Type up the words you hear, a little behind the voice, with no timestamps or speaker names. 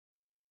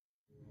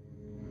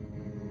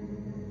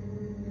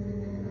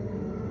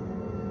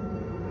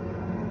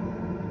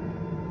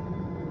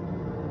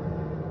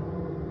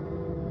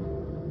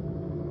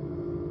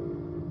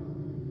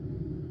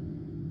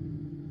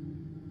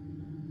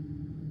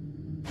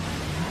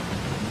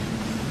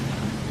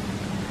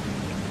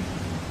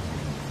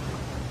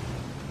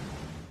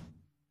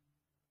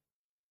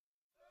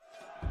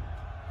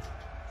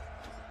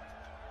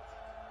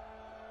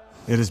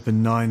It has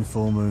been 9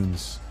 full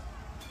moons.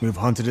 We have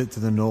hunted it to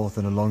the north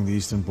and along the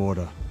eastern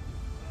border.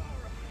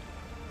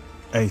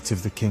 8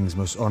 of the king's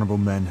most honorable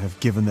men have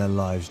given their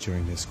lives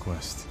during this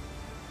quest.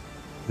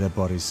 Their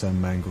bodies so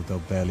mangled they'll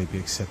barely be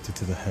accepted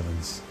to the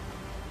heavens.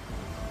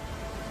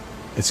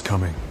 It's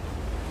coming.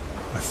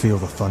 I feel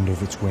the thunder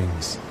of its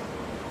wings.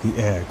 The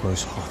air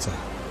grows hotter.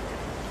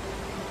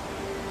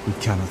 We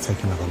cannot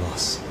take another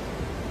loss.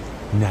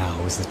 Now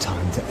is the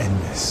time to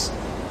end this.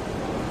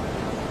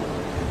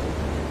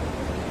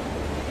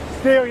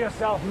 Steel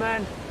yourself,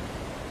 men.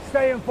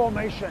 Stay in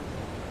formation.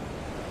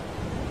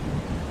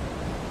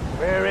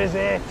 Where is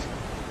it?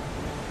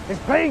 It's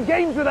playing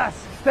games with us.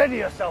 Steady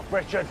yourself,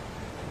 Richard.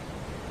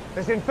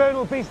 This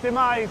infernal beast's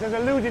demise has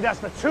eluded us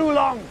for too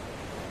long.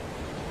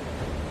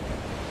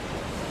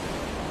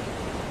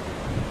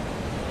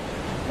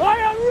 I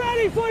am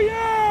ready for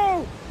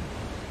you!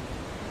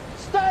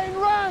 Stay in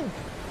rank!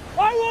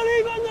 I will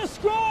even the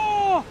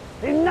score!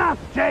 Enough,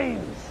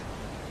 James!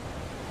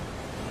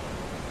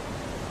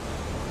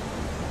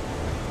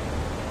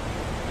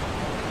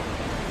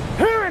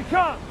 Here it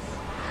comes!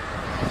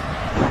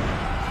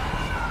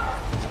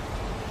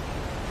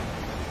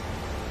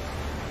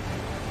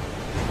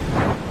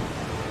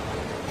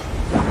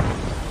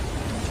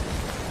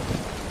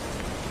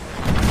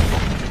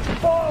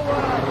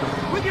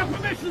 Forward! With your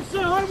permission,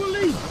 sir, I will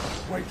lead!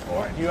 Wait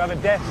for it. You have a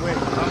death wish.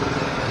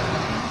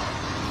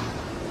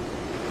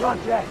 Not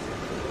yet.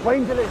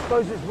 Wait until it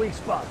exposes its weak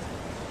spot.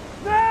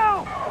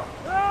 Now!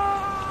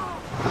 Ah!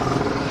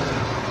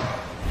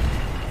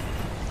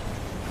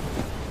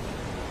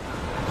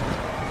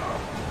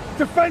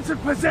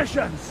 Defensive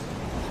positions!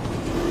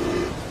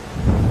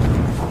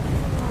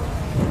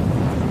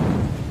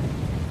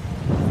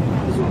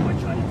 This is what we're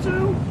trying to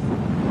do?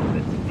 Put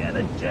it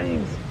together,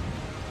 James.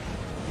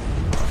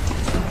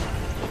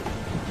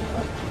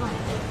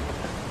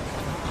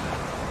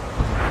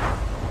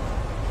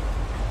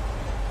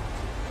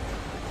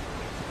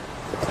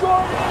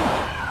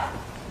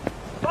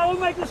 I will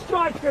make the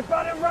strike! Get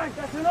back in rank,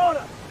 that's an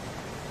order!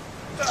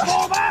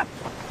 Form up!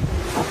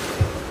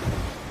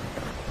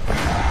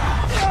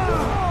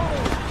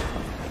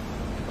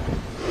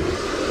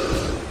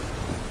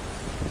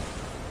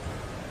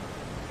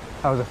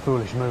 That was a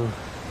foolish move.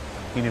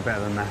 You knew better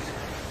than that.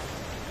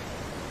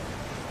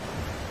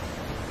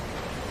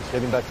 He's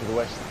heading back to the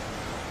west.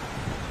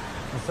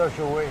 And so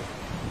shall we.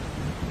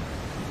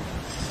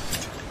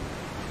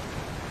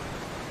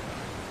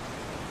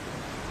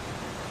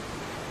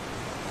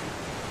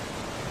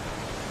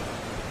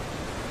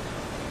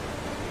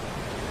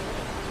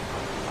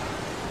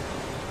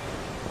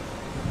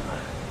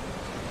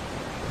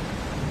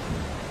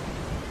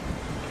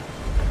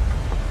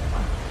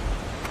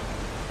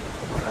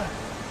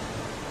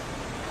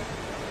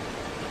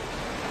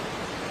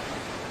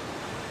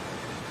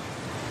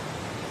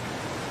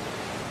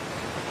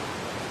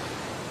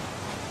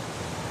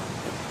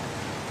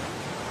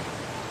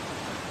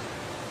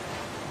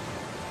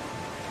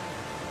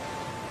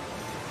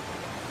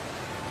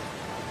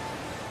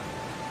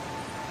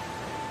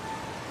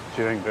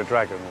 Do you think the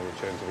dragon will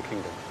return to the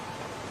kingdom?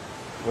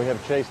 We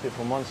have chased it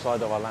from one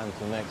side of our land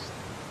to the next.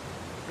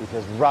 It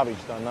has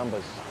ravaged our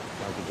numbers,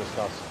 down to just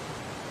us.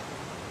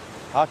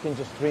 How can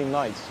just 3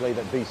 knights slay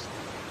that beast?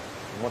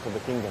 And what of the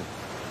kingdom?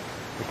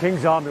 The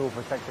king's army will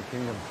protect the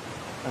kingdom.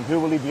 And who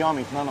will lead the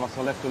army if none of us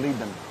are left to lead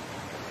them?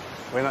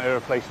 We're not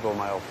irreplaceable,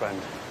 my old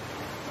friend.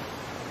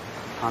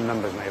 Our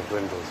numbers may have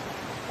dwindled,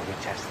 but we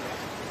tested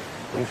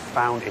it. We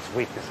found its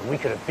weakness, and we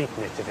could have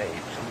beaten it today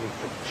if only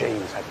that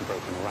James hadn't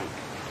broken rank.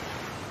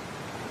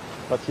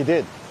 But he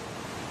did.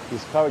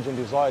 His courage and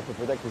desire to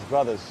protect his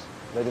brothers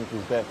led him to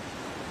his death.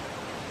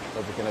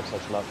 But we can have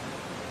such luck.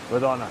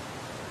 With honor.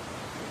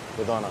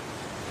 With honor.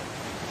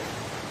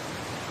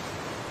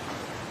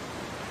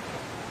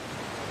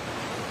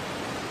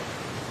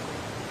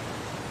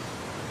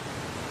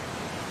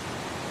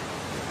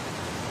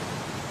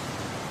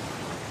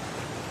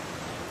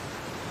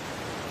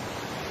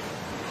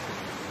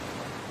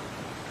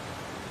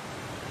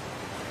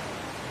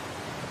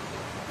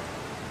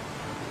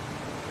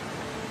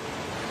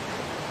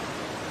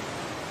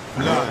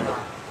 Blood,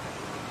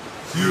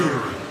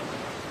 fury,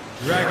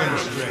 dragon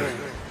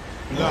strength.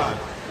 Blood,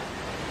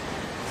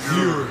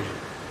 fury,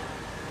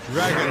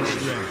 dragon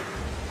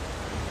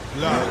strength.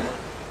 Blood,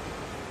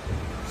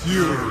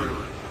 fury,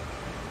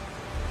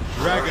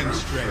 dragon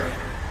strength.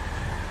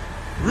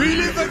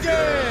 Relive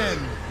again!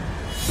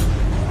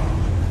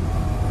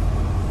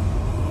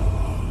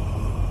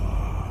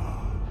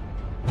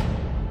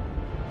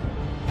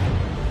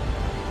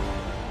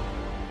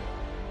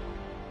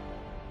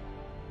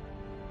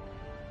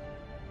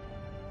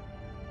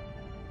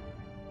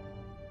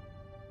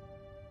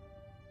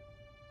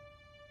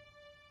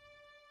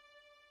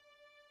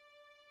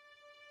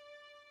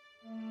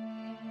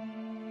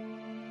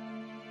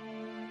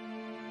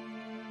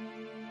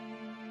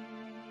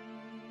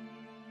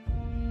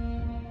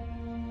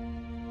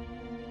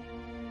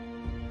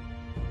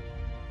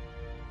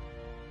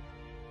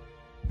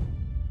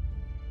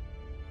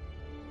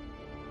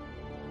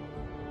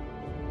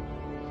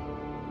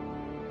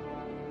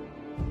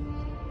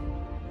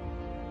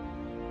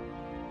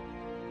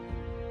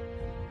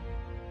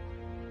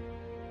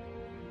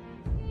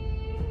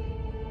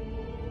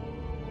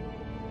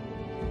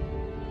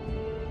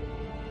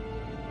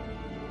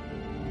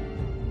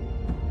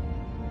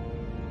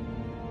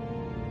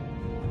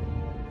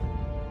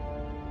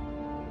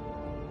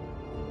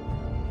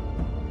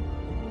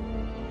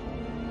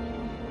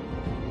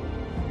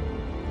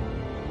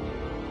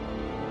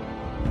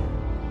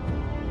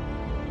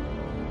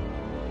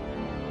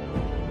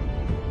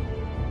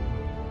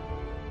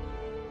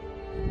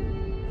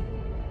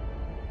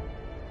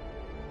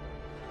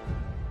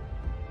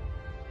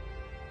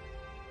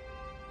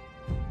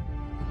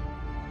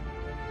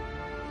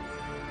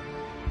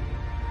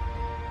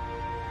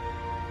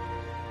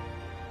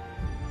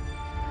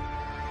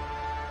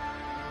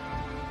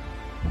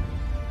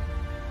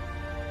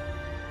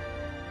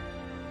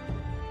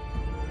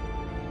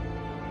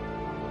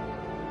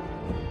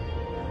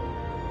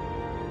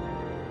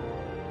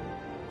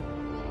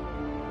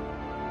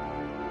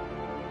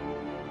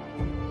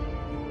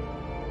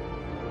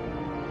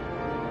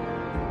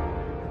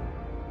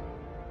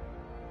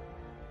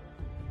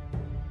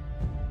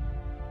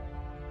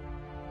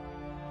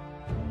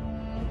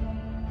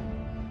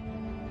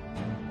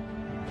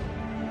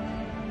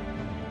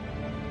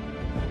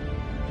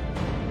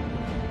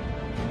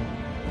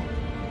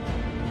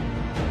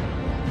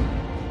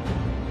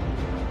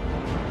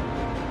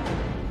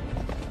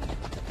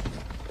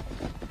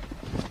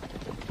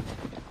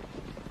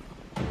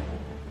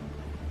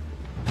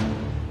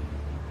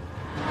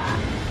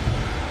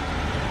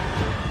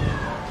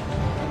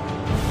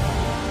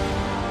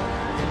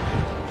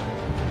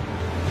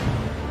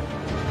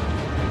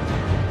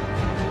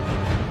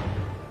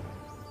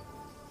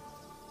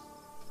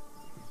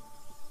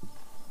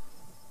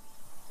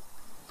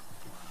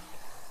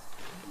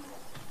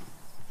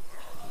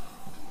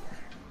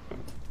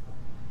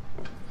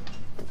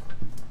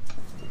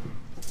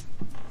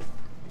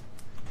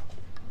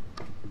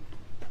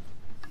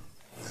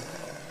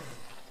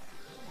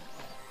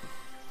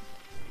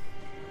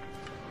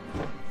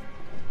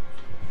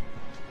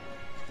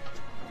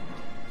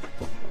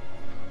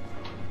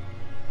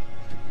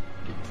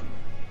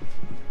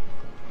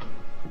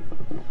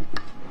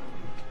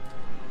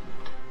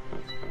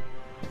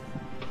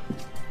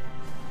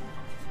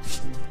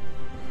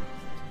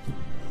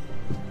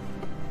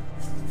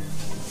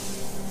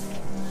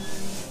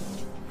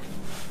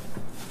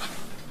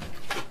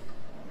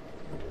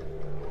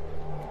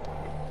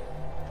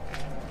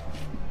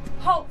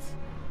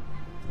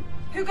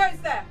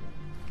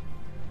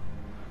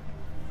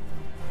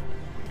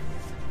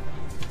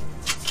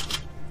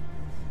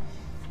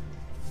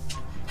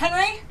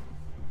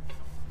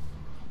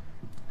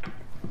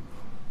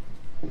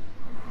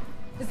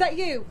 that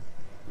you?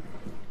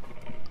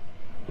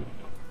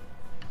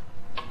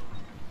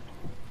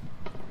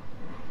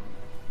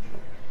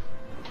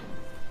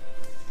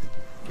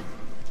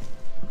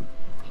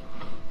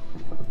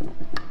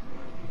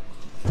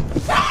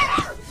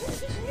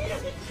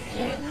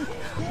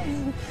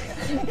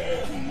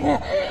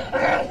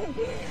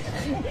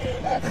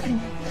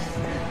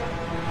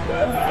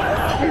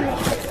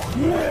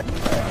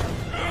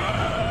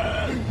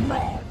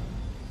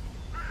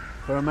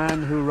 For a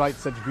man who writes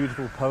such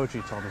beautiful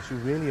poetry, Thomas, you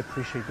really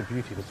appreciate the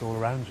beauty that's all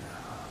around you.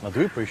 I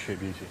do appreciate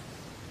beauty.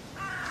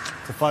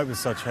 To fight with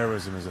such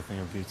heroism is a thing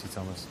of beauty,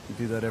 Thomas. You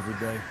do that every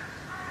day.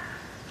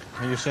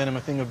 Are you saying I'm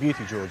a thing of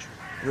beauty, George?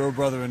 You're a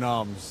brother in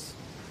arms.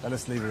 Let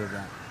us leave it at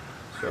that.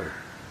 So,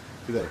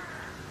 today.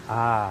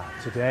 Ah,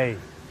 today.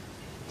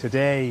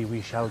 Today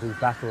we shall do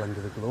battle under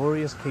the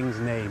glorious king's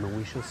name, and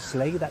we shall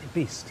slay that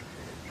beast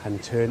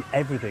and turn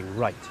everything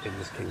right in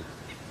this kingdom.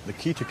 The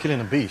key to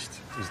killing a beast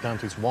is down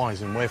to its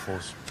whys and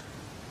wherefores.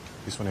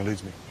 This one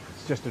eludes me.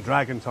 It's just a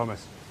dragon,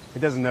 Thomas. It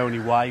doesn't know any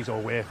whys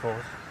or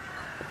wherefores.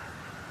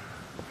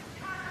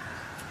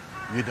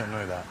 You don't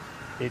know that.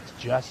 It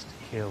just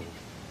kills.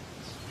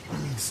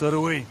 So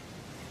do we.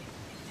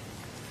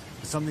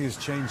 But something has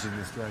changed in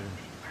this dragon.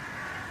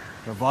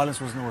 Her violence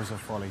wasn't always her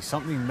folly.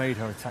 Something made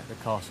her attack the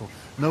castle.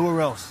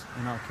 Nowhere else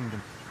in our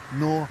kingdom,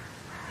 nor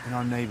in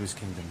our neighbours'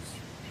 kingdoms.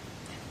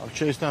 I've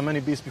chased down many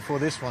beasts before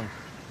this one,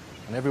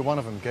 and every one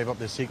of them gave up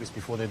their secrets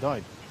before they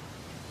died.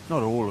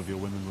 Not all of your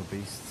women were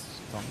beasts,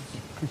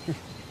 Thomas.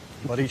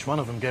 But each one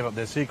of them gave up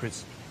their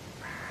secrets.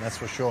 That's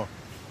for sure.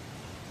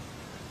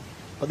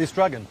 But this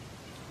dragon,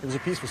 it was a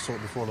peaceful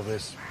sort before all of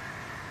this.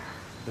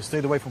 They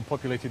stayed away from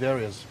populated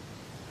areas.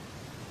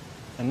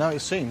 And now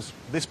it seems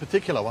this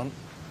particular one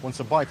wants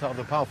a bite out of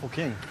the powerful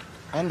king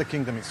and the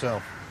kingdom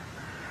itself.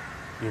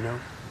 You know,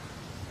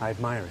 I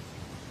admire it.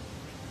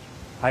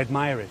 I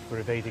admire it for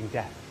evading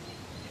death.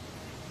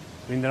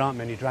 I mean, there aren't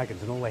many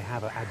dragons, and all they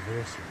have are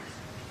adversaries.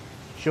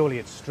 Surely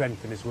its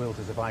strength and its will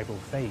to survive will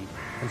fade,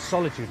 and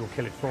solitude will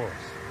kill it for us.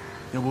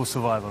 It will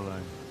survive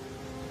alone.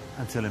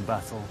 Until in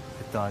battle,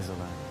 it dies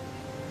alone.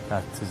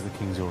 That is the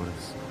king's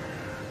orders.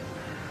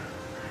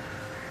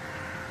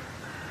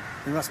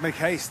 We must make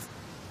haste.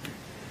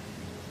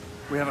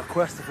 We have a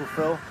quest to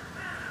fulfill,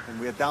 and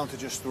we are down to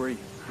just 3. You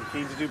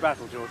keen to do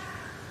battle, George?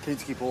 Keen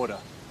to keep order,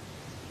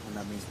 and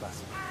that means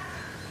battle.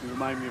 You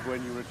remind me of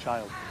when you were a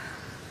child.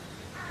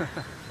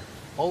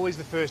 Always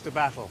the first to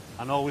battle,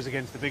 and always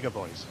against the bigger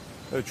boys.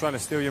 They were trying to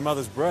steal your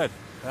mother's bread.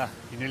 Ah,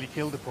 you nearly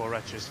killed the poor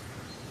wretches.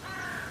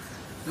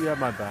 You had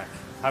my back.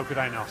 How could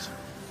I not?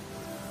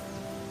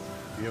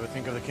 Do you ever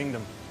think of the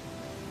kingdom?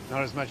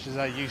 Not as much as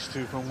I used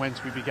to from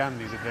whence we began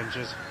these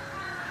adventures.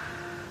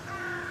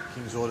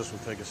 King's orders will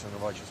take us on the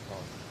righteous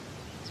path.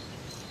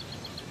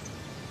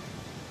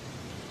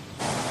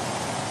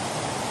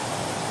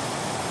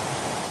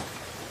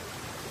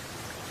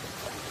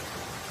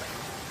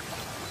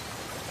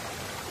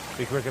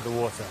 Be quick at the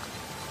water.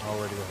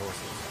 I'll ready the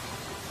horses.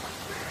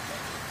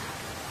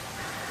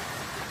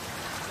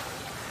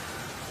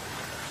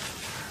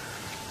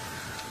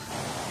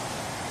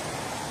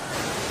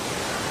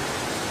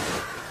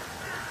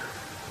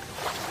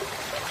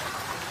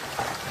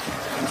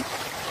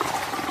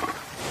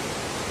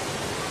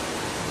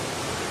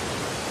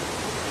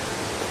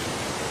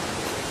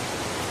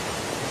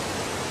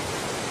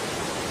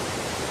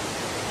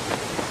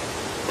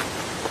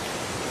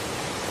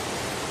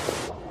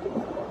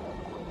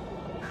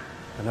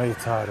 I know you're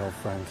tired, old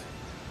friend.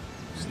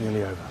 It's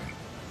nearly over.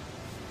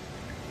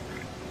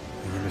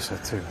 And you miss her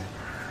too, eh?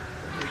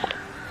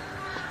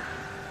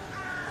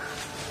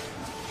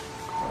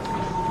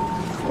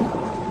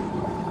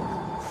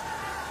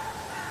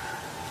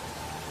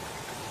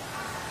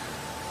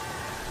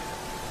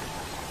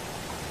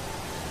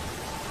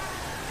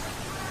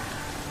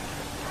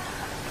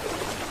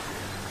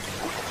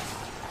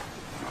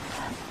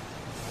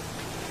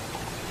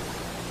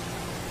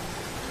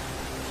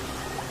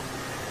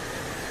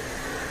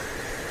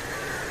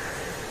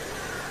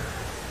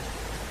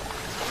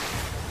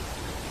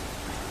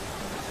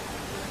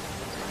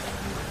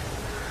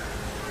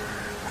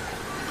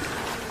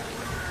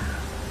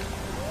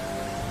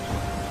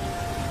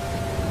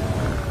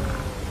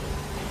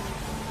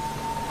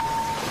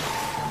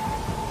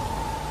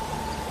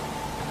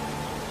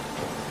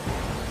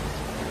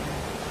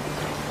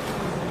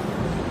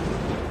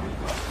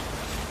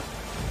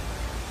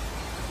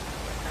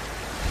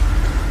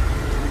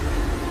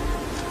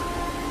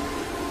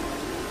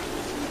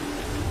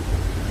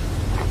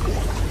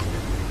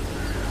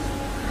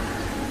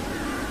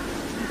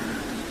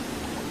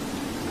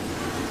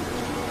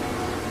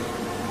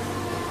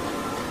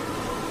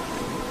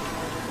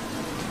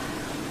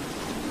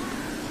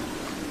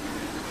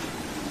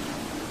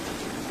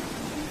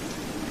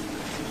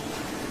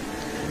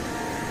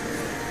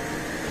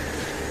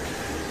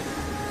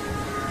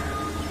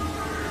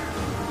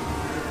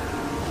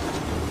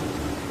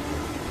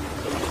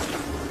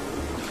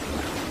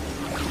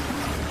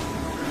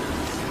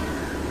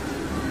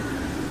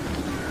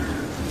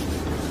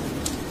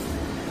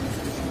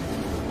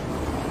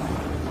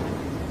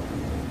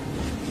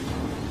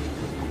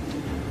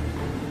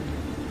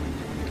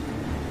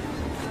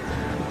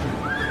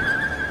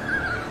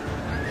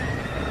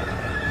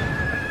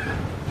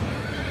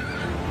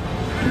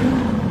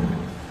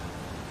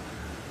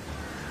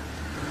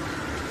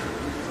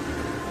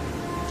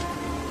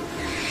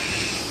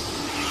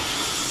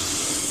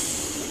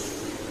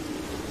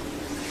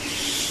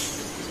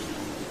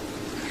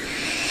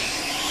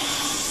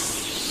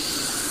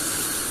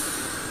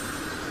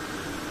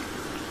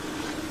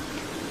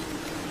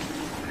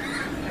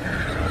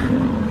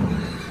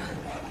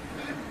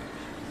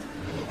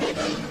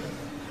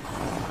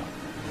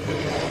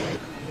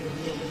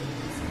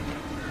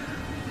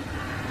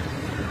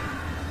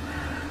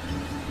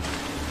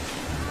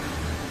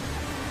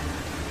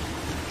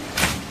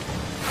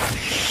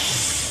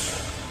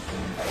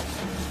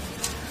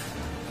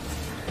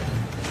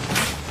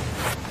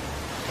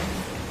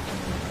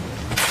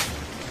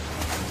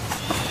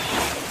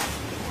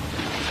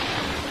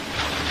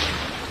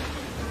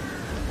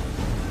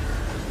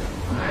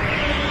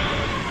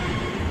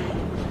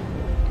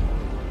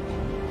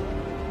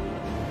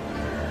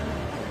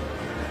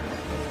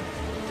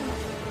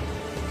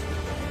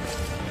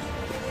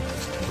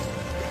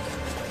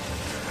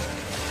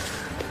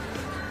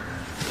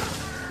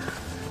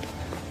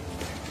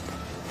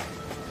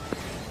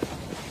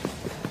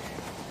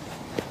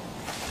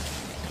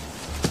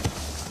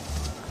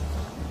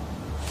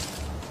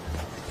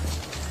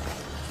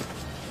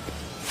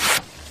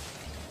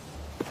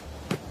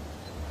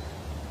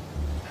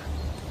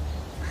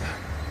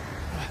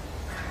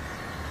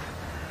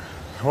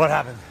 What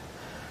happened?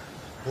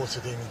 Water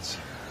demons.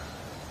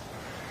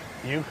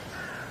 You?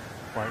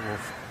 White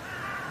Wolf.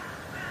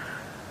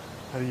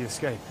 How did you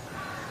escape?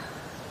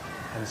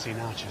 Hadn't seen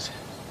archers.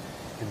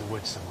 In the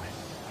woods somewhere.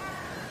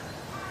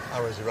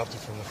 Arrows erupted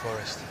from the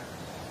forest,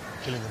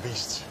 killing the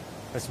beasts.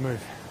 Let's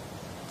move.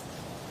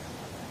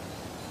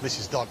 This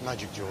is dark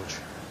magic, George.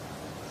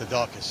 The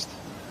darkest.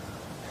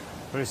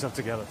 Put yourself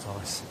together,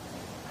 Thomas.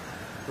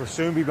 We'll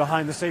soon be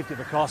behind the safety of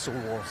the castle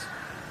walls.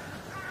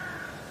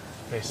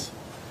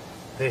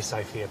 This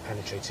I fear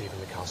penetrates even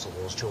the castle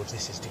walls. George,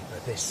 this is deeper.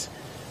 This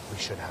we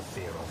should have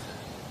fear of.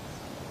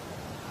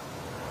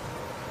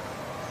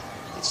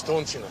 It's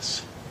taunting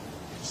us.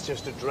 It's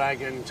just a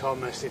dragon,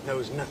 Thomas. It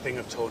knows nothing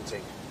of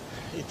taunting.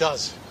 It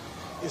does.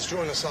 It's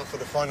drawing us up for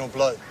the final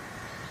blow.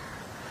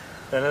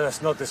 Then let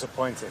us not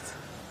disappoint it.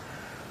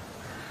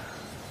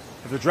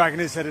 If the dragon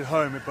is headed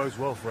home, it bodes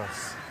well for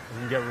us. We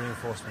can get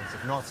reinforcements.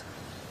 If not,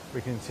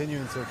 we continue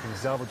until King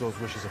Salvador's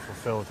wishes are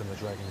fulfilled and the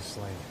dragon is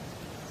slain.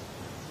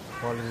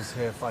 While it is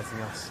here fighting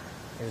us,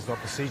 it is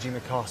not besieging the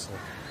castle,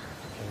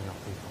 but killing our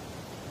people.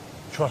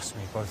 Trust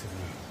me, both of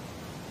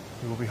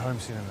you. We will be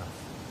home soon enough.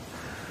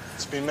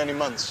 It's been many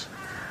months.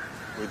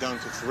 We're down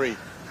to 3.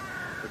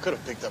 We could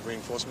have picked up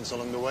reinforcements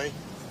along the way.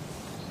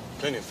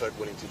 Plenty of folk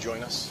willing to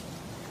join us.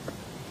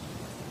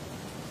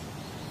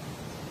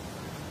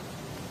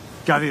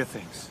 Gather your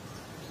things.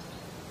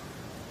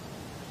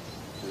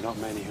 There's not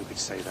many who could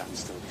say that and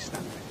still be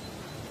standing.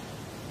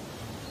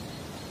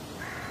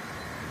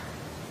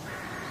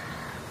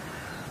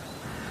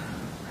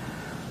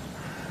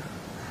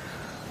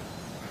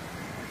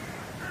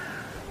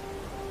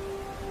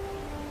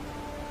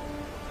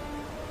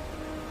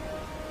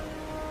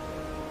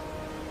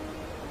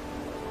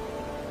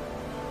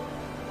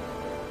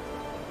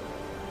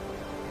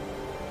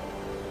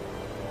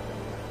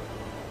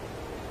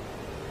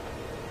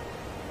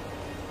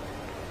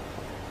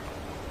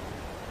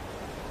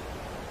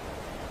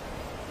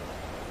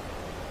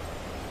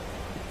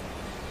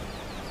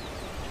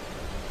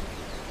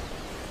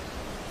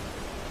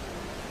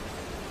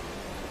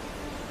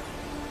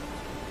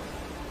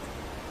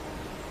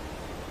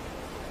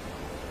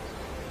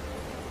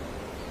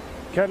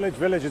 Kettlage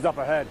village is up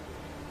ahead.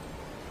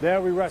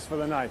 There we rest for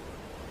the night.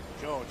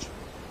 George.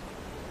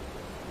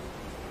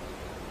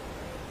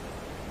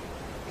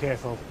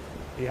 Careful.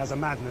 He has a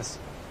madness.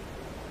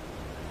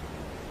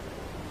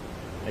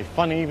 A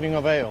fun evening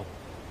of ale.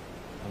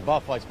 And bar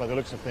fights by the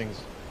looks of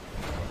things.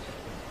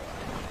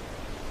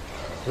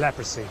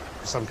 Leprosy,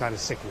 or some kind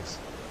of sickness.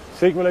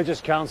 Seek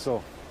religious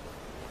counsel.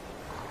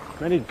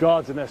 Many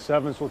gods and their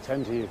servants will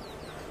tend to you.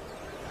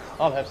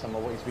 I'll have some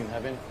of what he's been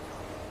having.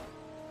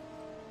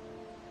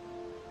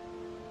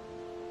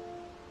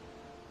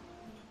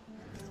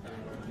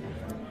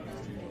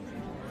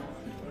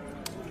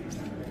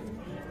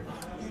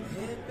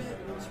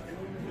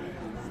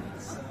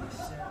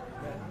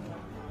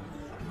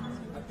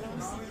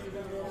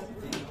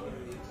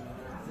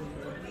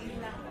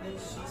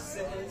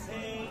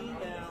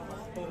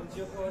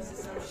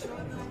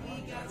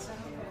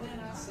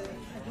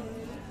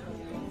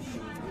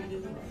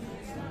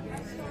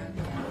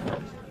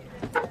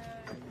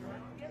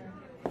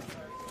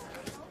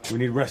 We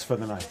need rest for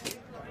the night.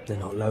 They're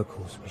not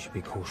locals. We should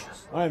be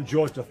cautious. I am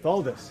George de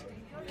Thaldis,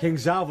 King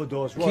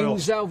Salvador's royal... King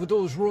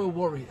Salvador's royal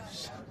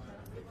warriors.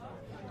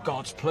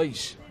 Guards,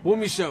 please. Warm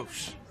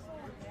yourselves.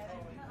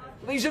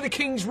 These are the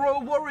king's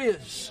royal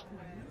warriors.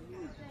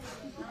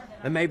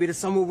 And maybe the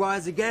sun will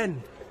rise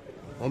again.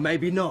 Or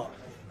maybe not.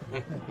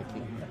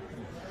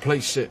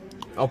 Please sit.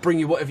 I'll bring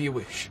you whatever you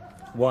wish.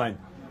 Wine.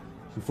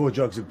 And 4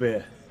 jugs of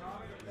beer.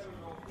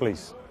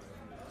 Please.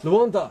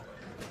 Luanda,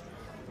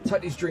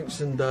 take these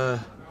drinks and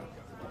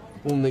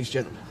warm these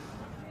gentlemen.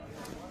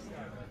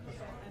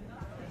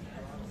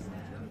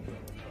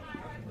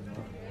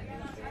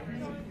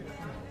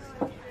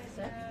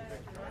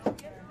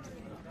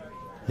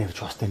 Never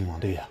trust anyone,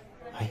 do you?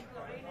 Hey?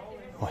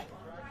 Wait.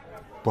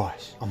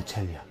 Bryce, I'm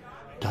telling you,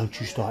 don't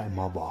you start in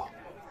my bar.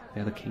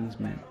 They're the king's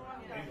men.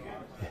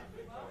 Yeah.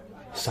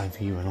 Same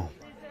for you and all.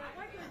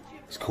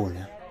 It's Corey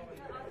now.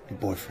 Your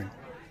boyfriend.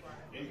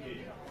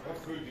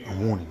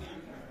 I'm warning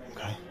you,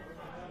 okay?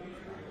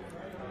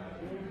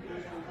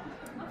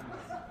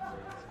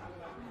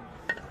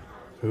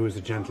 Who is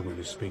the gentleman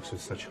who speaks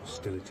with such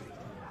hostility?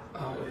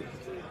 Oh,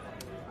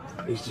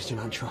 he's just an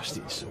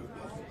untrusted sort.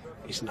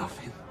 It's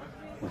nothing.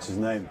 What's his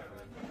name?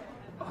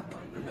 I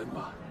don't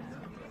remember.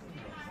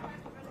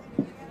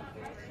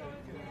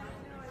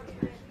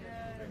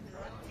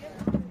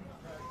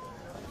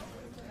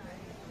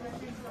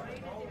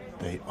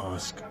 They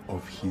ask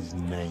of his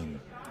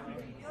name.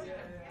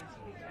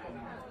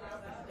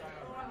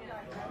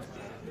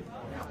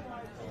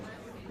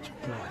 It's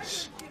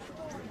Bryce.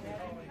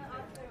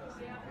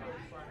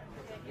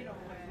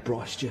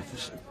 Bryce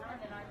Jefferson.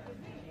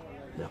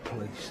 Now,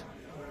 please.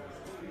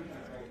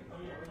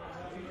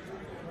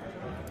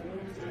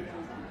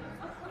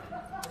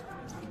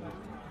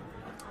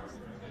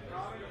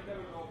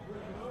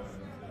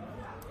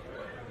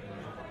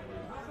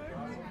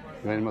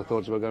 Have any more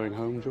thoughts about going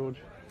home, George?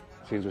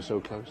 Seems we're so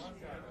close.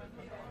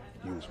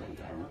 You just want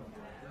to go home.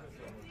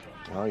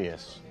 Oh,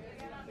 yes.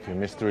 Your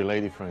mystery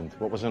lady friend.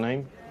 What was her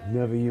name?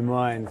 Never you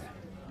mind.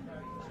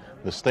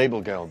 The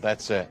stable girl,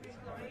 that's it.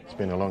 It's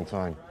been a long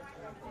time.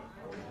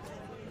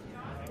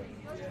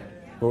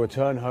 We'll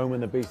return home when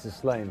the beast is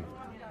slain.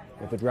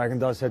 If the dragon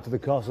does head to the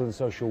castle, then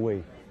so shall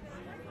we.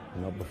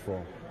 Not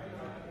before.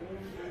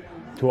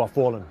 To our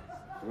fallen.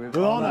 With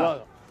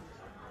honor.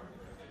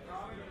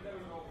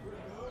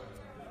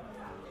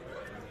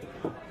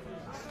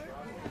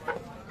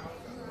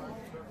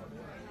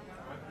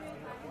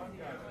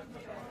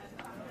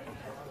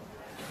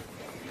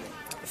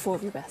 Four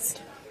of your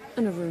best.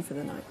 And a room for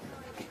the night.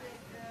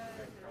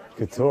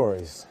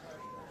 Katoris.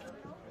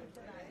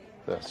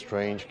 The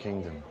strange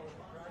kingdom.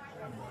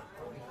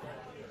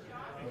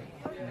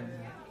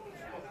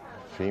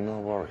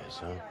 Female warriors,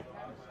 huh?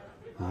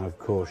 Have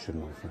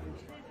caution, my friend.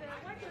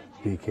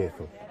 Be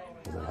careful,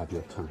 or they'll have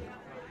your tongue.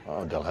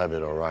 Oh, they'll have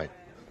it all right.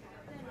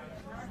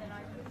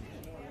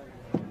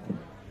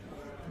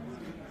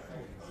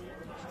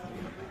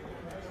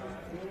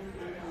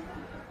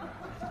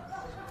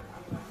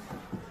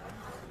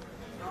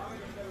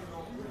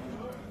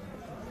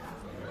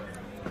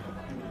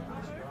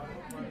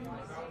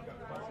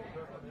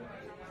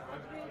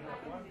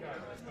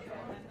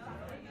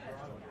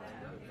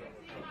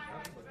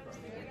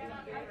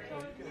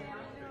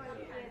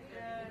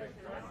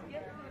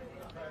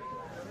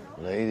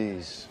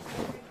 Ladies.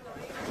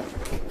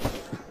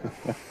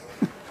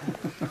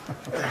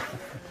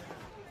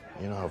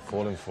 You know I've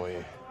fallen for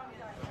you.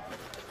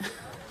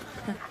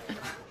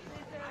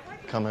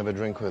 Come have a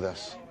drink with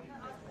us.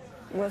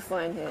 We're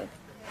fine here.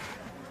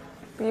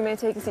 You may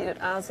take a seat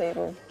at our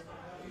table.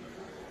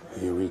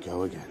 Here we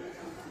go again.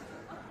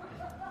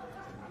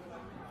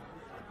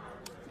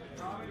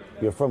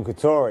 You're from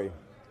Katori,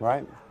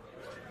 right?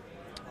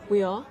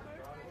 We are?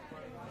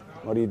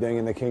 What are you doing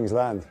in the king's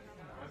land?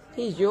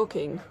 He's your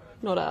king,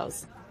 not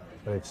ours.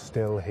 But it's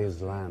still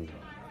his land.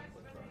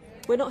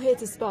 We're not here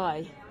to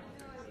spy,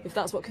 if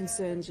that's what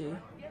concerns you.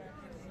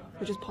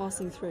 We're just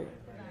passing through.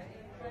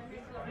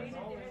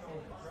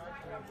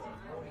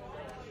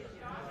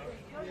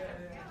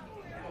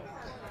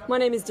 My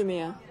name is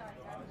Demir.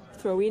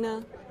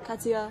 Throwina,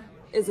 Katia,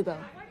 Isabel.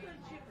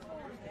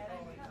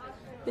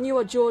 And you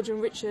are George and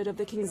Richard of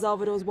the King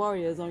Salvador's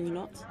warriors, are you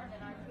not?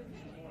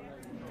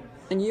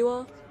 And you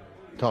are?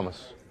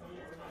 Thomas.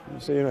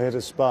 So you're not here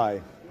to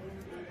spy.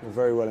 You're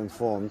very well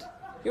informed.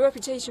 Your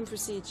reputation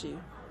precedes you.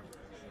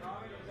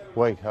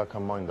 Wait, how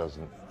come mine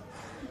doesn't?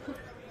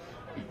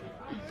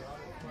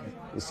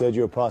 You said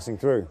you were passing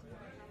through.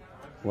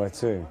 Where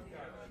to?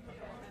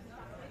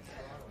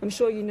 I'm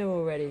sure you know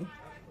already,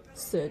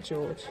 Sir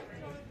George.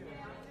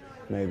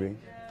 Maybe.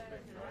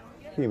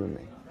 Humour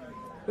me.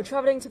 We're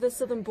travelling to the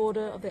southern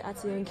border of the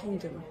Atian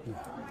Kingdom.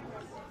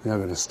 You're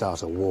going to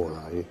start a war,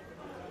 are you?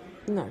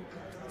 No.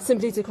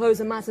 Simply to close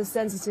a matter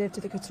sensitive to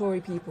the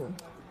Katori people.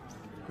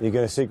 You're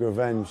going to seek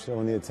revenge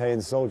on the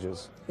Atean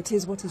soldiers? It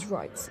is what is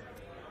right.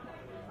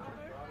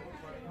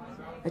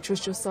 I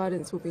trust your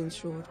silence will be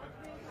ensured.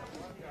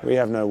 We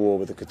have no war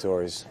with the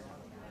Katoris.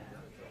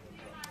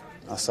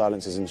 Our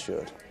silence is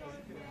ensured.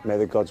 May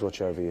the gods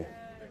watch over you.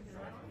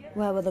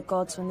 Where were the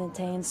gods when the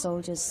Atean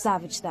soldiers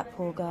savaged that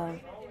poor girl?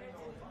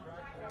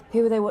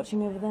 Who were they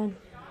watching over then?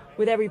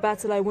 With every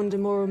battle, I wonder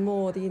more and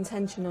more the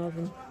intention of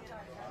them.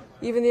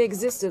 Even the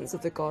existence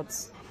of the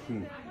gods.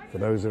 For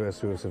those of us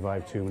who have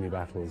survived too many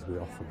battles, we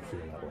often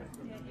feel that way.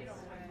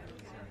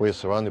 We're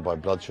surrounded by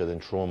bloodshed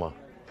and trauma,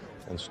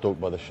 and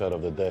stalked by the shadow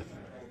of the death.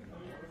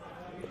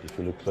 But if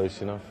you look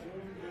close enough,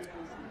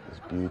 there's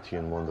beauty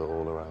and wonder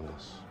all around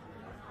us.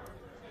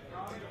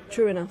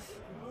 True enough.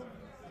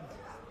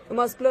 And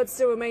whilst blood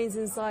still remains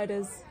inside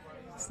us,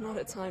 it's not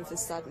a time for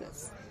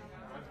sadness.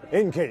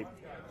 Innkeep!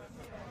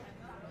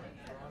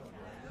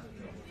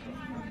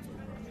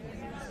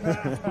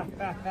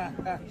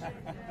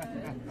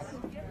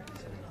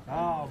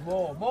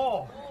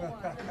 More.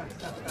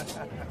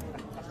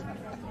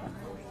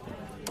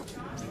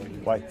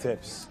 White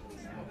tips.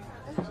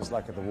 Just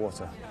like at the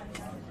water.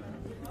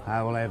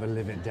 How will I ever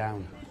live it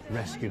down?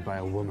 Rescued by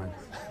a woman.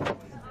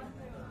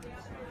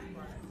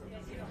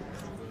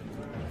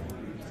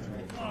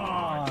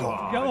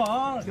 Come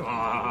on.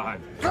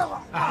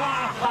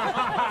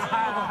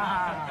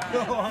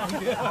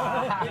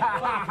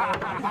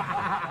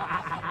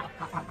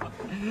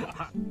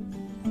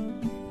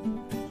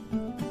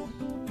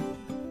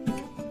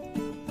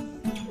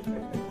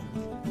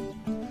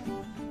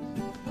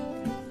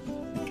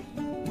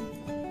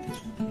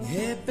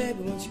 Hey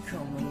baby, won't you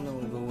come on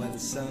over when the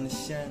sun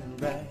is shining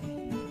bright?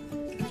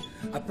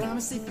 I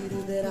promise if you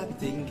do that I'll be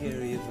taking care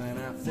of you for an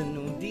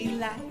afternoon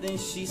delight. Then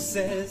she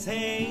says,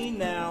 hey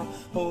now,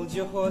 hold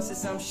your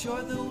horses, I'm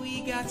sure that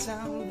we got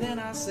time. Then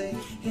I say,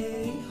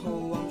 hey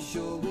ho, I'm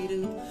sure we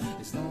do,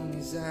 as long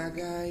as I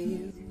got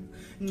you.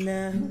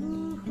 Now,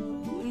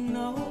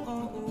 no,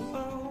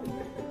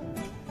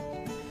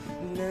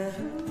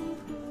 now,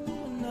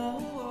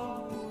 no.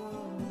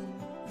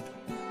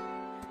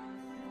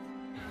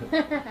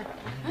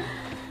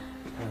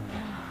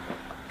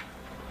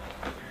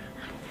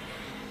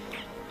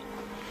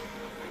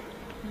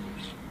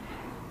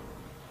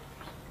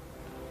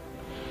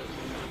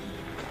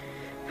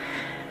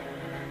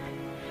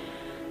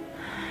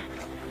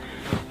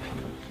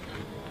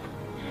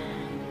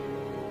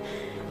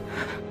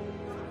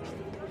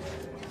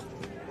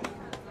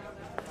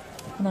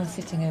 I was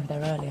sitting over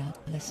there earlier,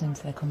 listening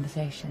to their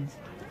conversations.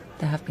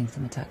 There have been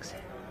some attacks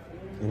here.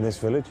 In this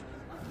village?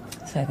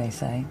 So they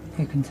say.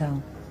 Who can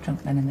tell?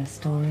 Drunk men and their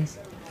stories.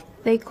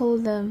 They call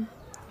them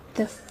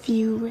the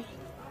Fury.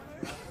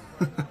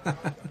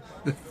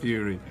 The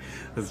Fury.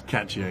 That's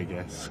catchy, I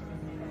guess.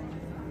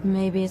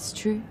 Maybe it's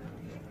true.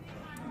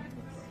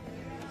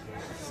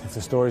 If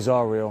the stories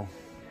are real,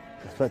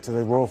 the threat to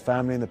the royal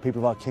family and the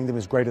people of our kingdom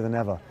is greater than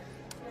ever.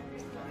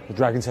 The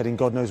dragon's heading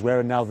God knows where,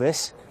 and now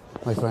this?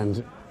 My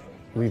friend,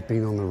 we've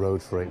been on the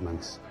road for 8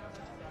 months.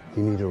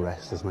 You need a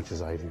rest as much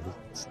as I do.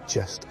 It's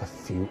just a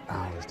few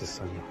hours to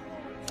sunrise.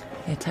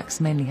 The attacks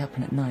mainly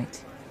happen at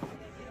night.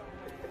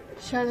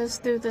 Shadows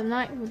through the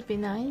night would be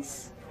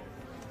nice.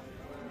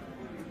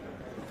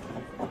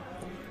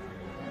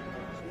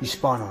 You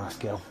spying on us,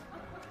 girl.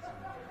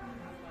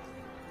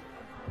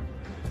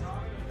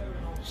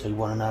 So you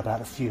want to know about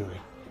the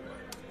Fury?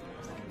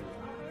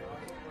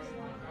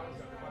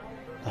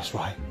 That's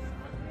right.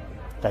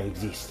 They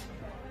exist.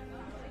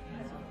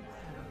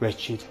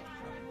 Wretched,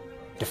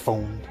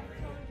 deformed,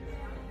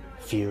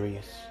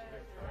 furious.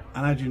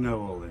 And how do you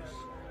know all this?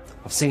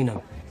 I've seen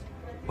them.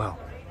 Well,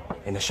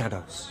 in the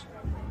shadows.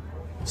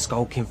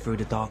 Skulking through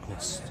the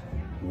darkness.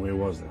 Where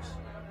was this?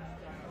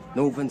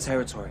 Northern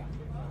Territory.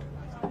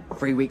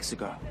 3 weeks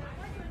ago.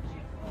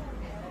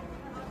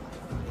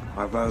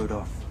 I rode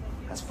off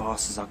as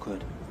fast as I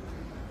could.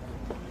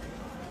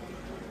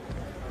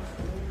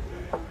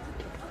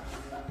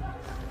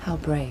 How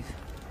brave.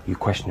 You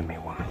questioning me,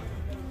 why?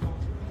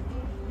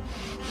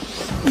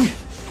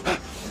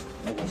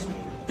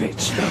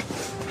 Bitch.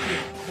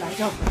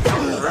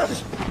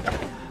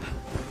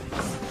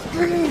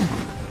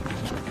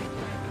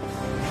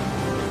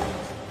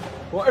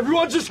 Well,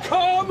 everyone just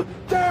calm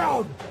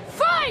down!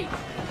 Fight!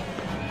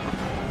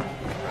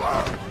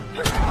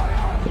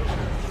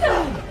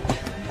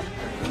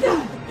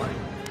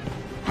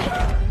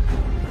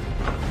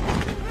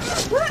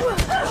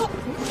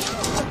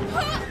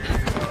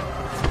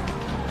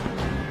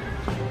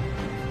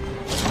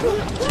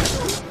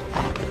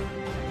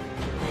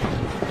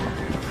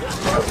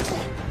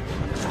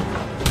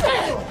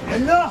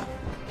 Enough!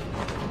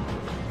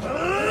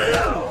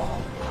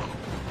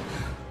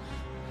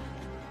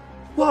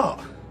 What?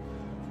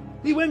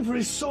 He went for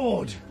his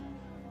sword.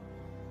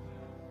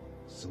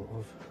 Sort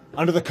of.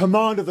 Under the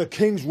command of the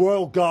King's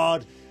Royal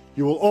Guard,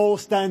 you will all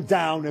stand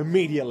down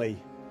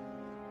immediately.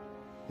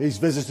 These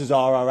visitors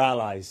are our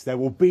allies. There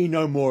will be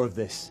no more of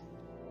this.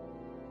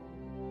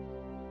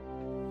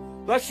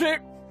 That's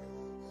it!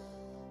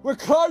 We're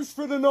closed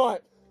for the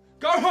night!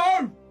 Go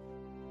home!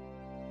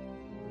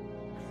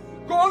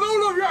 Go on,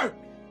 all of you!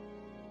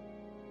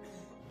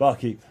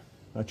 Barkeep,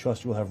 I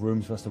trust you will have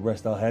rooms for us to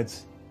rest our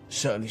heads.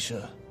 Certainly,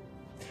 sir.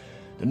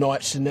 The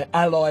knights and their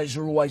allies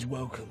are always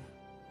welcome.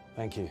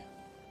 Thank you.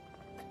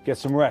 Get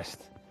some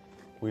rest.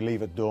 We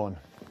leave at dawn.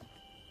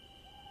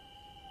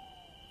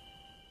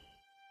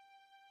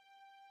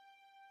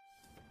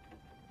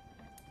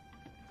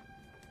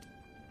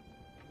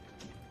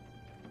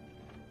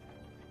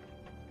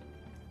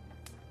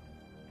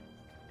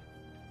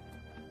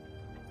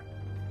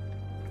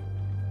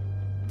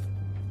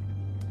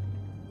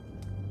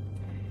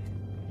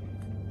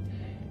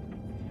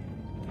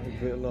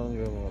 A bit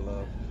longer, my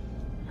love.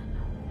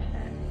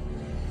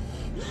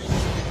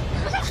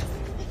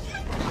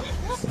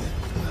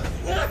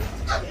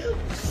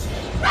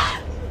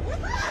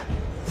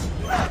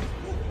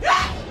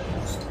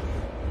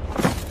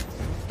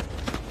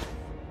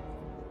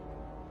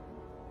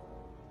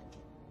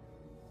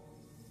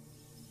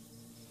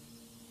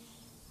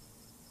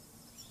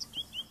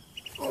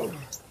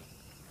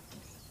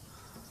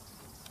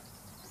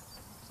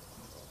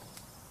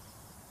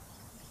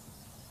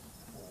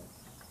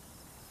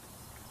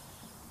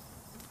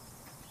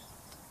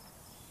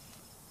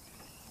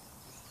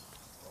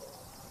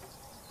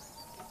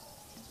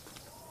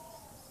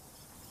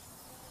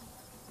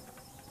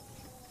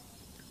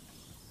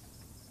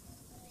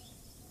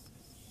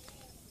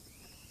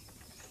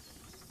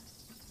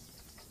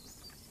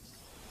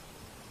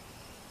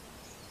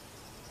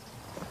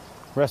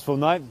 Restful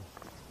night?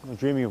 I'm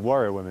dreaming of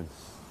warrior women.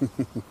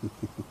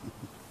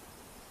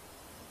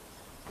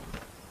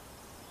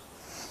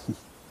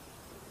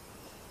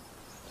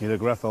 You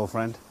look rough, old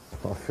friend.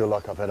 I feel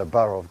like I've had a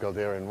barrel of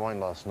Galderian wine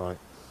last night.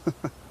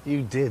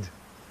 You did.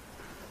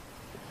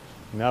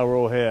 Now we're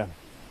all here.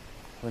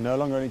 We're no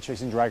longer only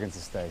chasing dragons to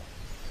stay.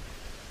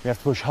 We have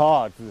to push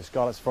hard through the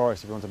Scarlet's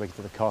Forest if we want to make it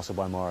to the castle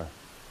by morrow.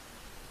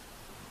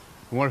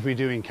 And what if we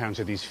do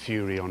encounter these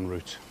Fury en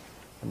route?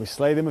 And we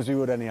slay them as we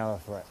would any other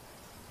threat.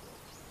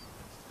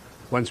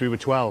 Once we were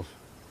 12,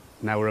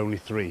 now we're only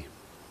 3.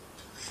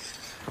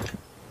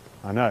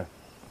 I know.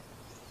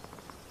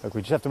 Look,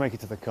 we just have to make it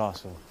to the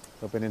castle.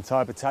 There'll be an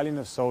entire battalion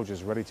of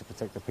soldiers ready to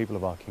protect the people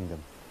of our kingdom.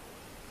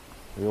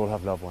 We all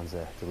have loved ones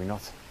there, do we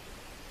not?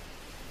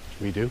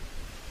 We do.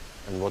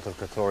 And what of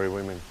Katori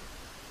women?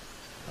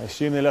 I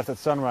assume they left at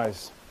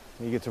sunrise,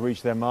 eager to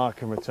reach their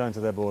mark and return to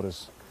their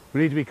borders.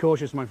 We need to be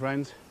cautious, my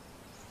friends.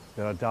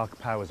 There are dark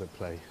powers at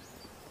play.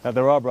 That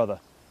there are, brother.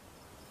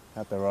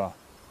 That there are.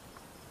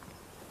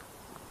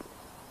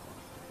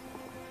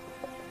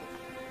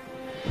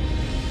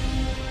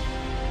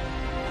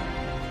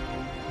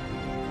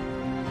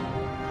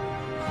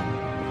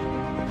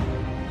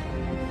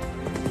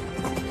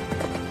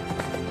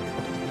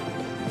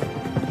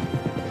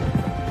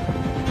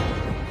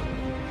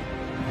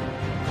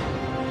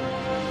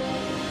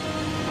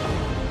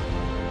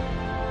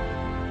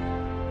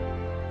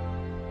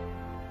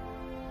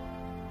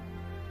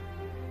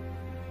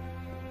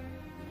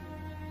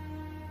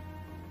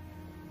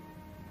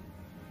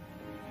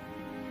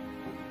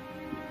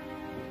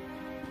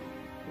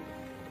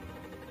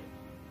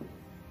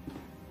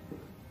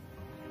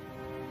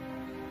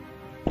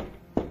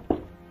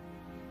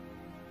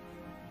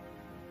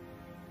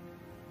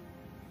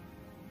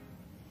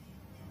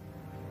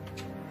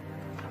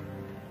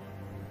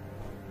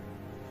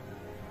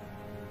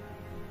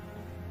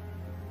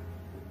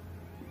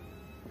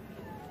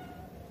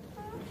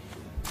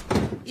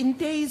 In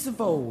days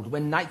of old,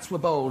 when knights were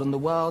bold and the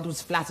world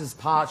was flat as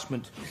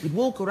parchment, we'd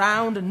walk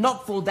around and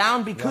not fall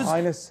down because... Your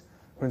Highness,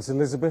 Prince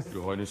Elizabeth.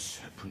 Your Highness,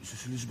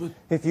 Princess Elizabeth.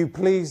 If you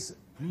please...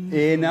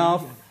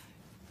 Enough.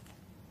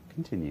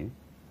 Continue.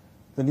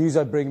 The news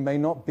I bring may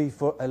not be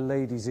for a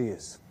lady's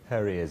ears.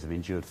 Her ears have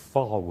endured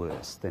far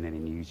worse than any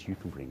news you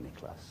can bring,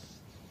 Nicholas.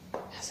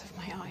 As of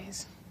my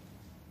eyes.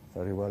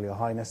 Very well, Your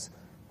Highness.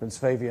 Prince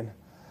Fabian.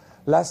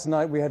 Last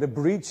night we had a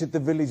breach at the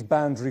village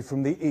boundary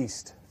from the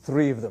east.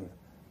 3 of them.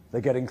 They're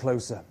getting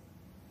closer.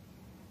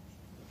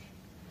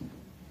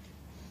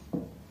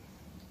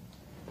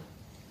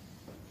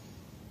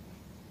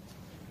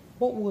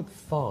 What would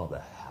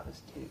Father have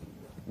us do?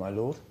 My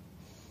lord?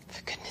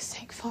 For goodness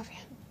sake,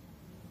 Fabian.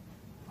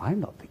 I'm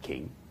not the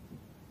king.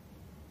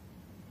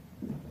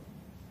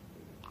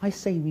 I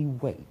say we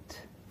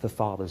wait for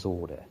Father's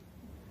order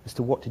as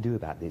to what to do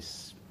about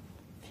this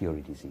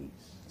Fury disease.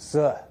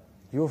 Sir,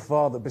 your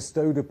father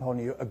bestowed upon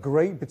you a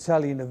great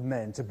battalion of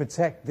men to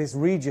protect this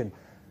region,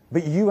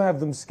 but you have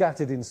them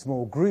scattered in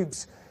small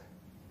groups.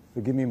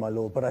 Forgive me, my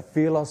lord, but I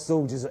feel our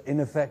soldiers are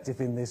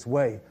ineffective in this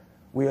way.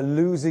 We are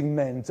losing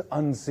men to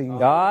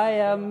unseen... I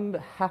am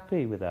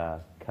happy with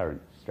our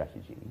current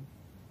strategy.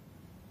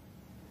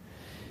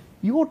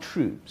 Your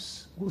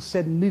troops will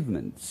send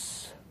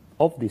movements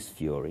of this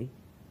fury,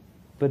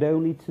 but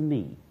only to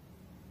me.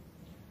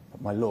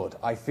 But my lord,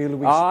 I feel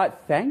we...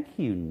 Thank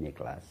you,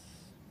 Nicholas.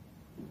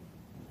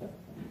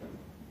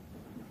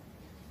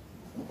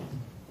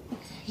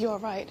 You're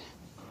right.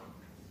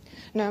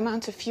 No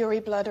amount of fury,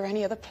 blood, or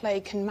any other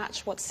plague can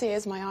match what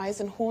sears my eyes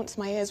and haunts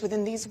my ears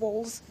within these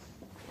walls.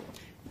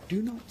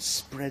 Do not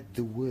spread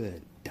the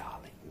word,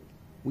 darling.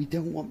 We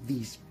don't want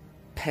these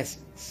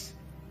peasants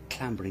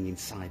clambering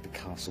inside the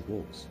castle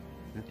walls,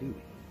 now do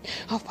we?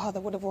 Our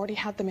father would have already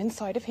had them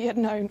inside if he had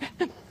known.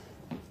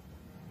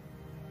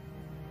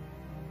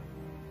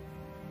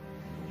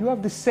 You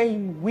have the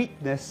same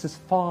weakness as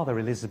Father,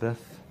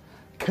 Elizabeth,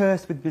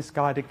 cursed with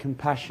misguided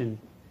compassion,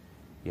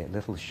 yet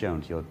little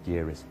shown to your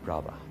dearest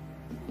brother.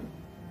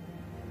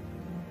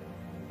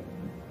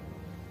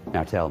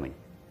 Now tell me,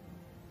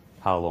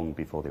 how long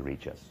before they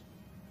reach us?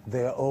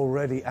 They are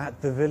already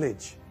at the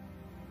village.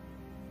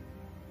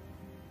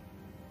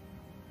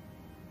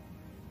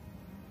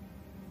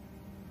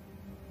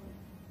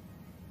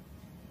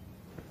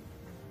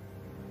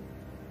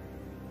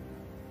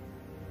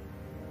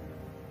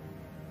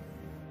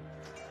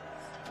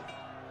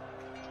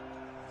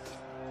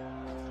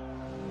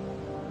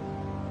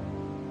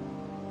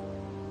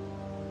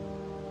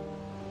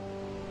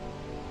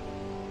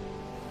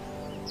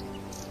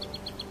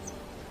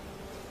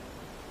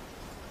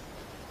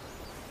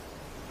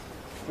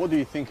 What do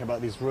you think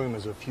about these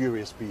rumors of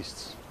furious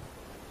beasts?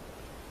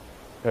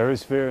 There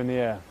is fear in the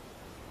air.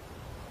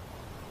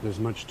 There's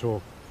much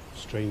talk,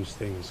 strange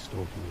things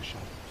stalking the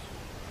shadows.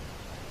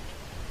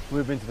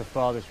 We've been to the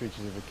farthest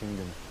reaches of the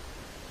kingdom.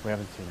 We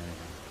haven't seen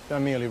anything.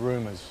 They're merely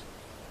rumors.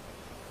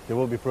 There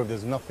will be proof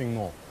there's nothing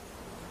more.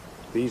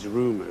 These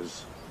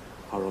rumors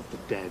are of the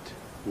dead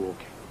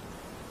walking.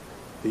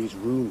 These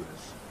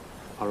rumors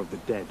are of the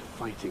dead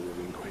fighting with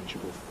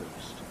unquenchable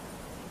thirst.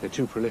 They're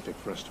too prolific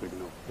for us to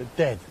ignore. The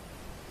dead?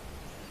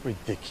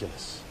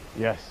 Ridiculous.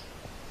 Yes.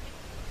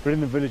 But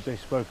in the village they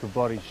spoke of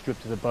bodies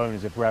stripped to the bone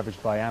as if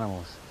ravaged by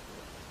animals,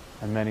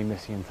 and many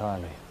missing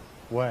entirely.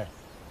 Where?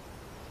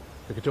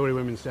 The Katori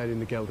women said in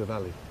the Gelder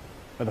Valley.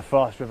 Where the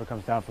fast river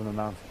comes down from the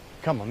mountain.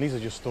 Come on, these are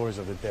just stories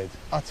of the dead.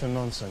 Utter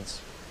nonsense.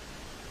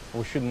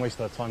 We shouldn't waste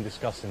our time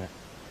discussing it.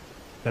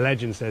 The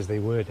legend says they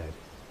were dead.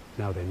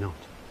 Now they're not.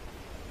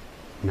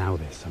 Now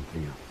there's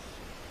something else.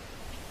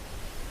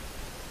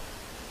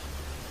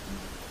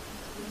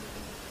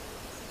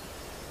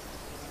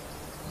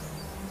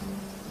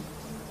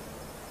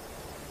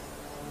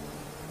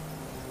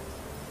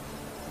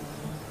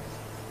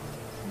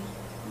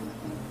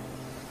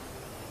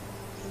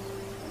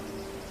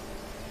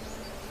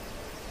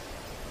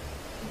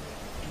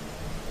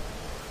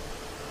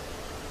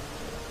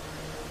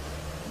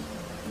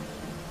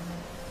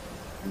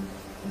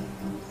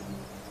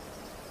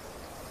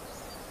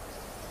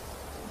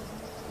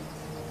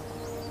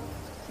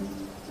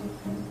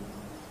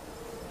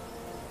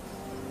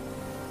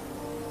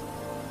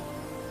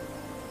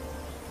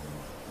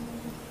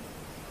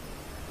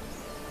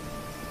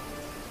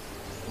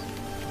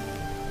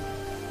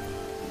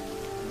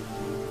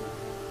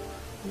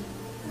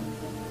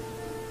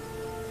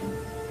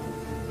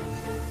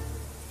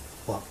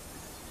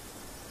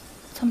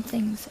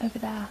 Something's over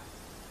there.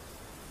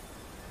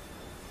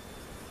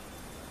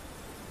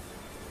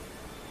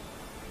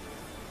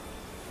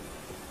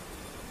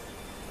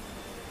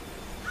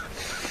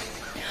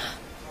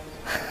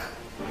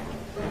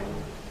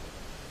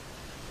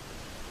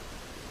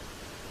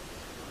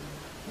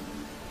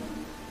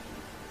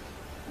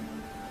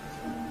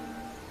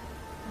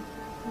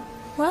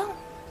 Well,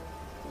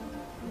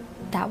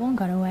 that one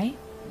got away.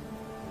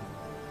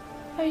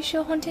 Are you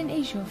sure hunting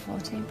is your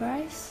forte,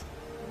 Bryce?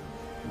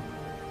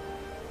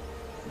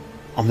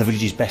 I'm the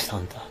village's best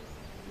hunter.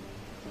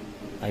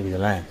 Maybe the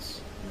land's.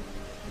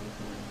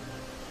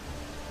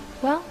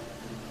 Well,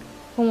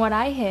 From what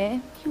I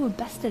hear, you were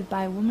bested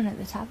by a woman at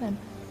the tavern.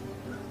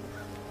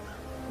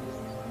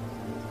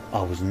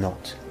 I was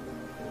not.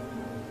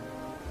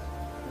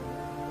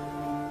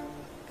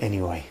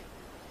 Anyway,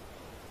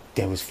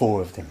 there was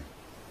 4 of them.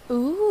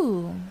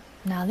 Ooh,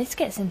 now this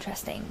gets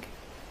interesting.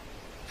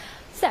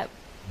 So,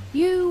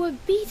 you were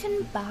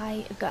beaten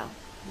by a girl.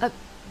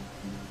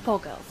 4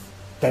 girls.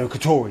 They were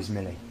Katoris,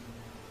 Millie.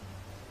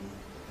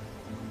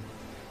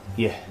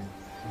 Yeah.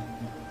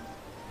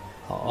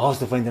 I was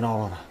defending our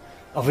honour,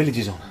 our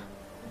village's honour.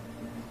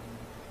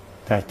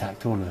 They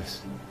attacked all of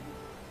us.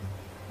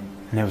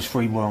 And there was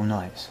 3 royal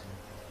knights.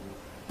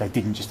 They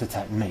didn't just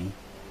attack me,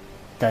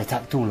 they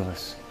attacked all of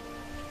us.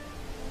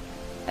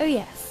 Oh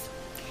yes,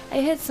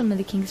 I heard some of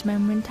the king's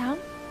men were in town.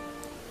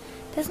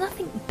 There's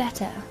nothing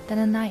better than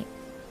a knight,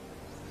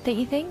 don't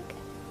you think?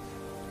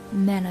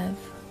 Men of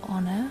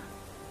honour.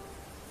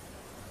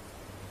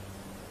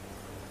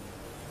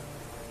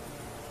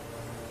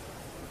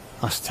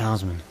 Us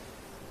townsmen,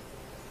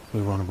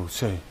 we're honourable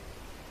too.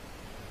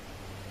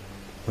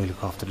 We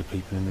look after the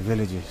people in the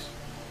villages,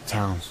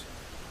 towns.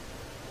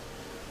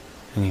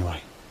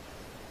 Anyway,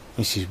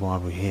 this is why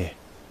we're here.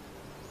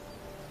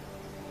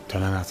 To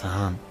learn how to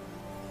hunt.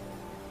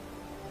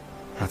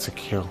 How to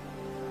kill.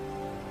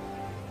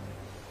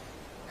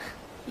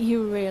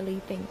 You really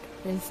think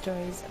those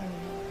stories are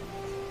real?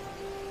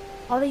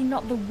 Are they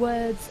not the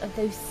words of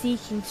those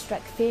seeking to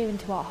strike fear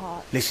into our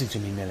hearts? Listen to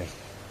me, Millie.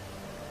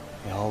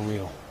 They are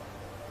real.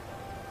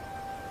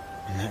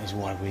 And that is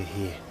why we're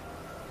here.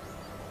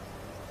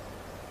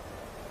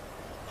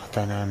 I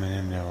don't know how many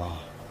of them there are.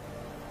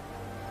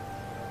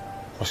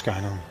 What's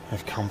going on?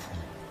 They've come from.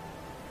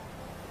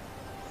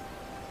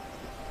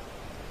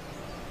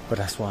 But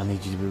that's why I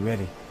need you to be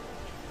ready.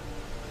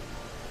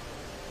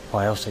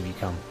 Why else have you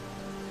come?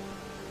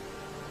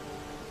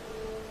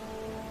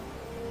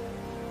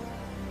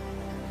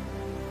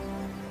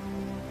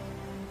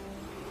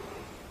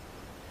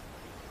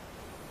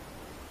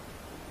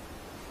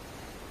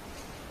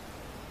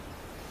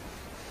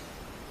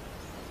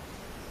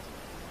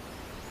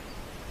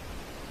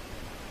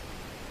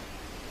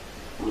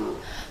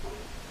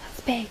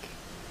 That's big.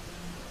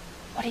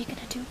 What are you gonna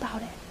do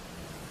about it?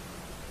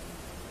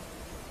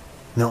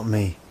 Not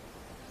me.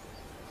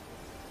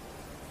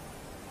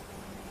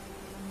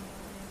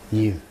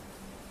 You.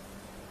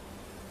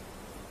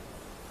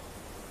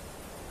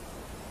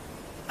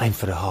 Aim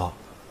for the heart.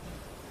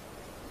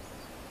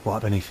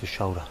 Right beneath the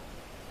shoulder.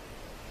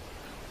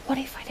 What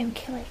if I don't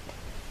kill it?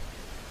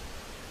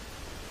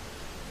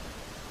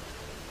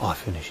 I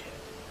finish it.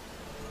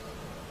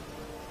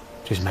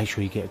 Just make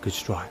sure you get a good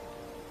strike.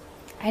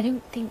 I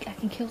don't think I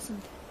can kill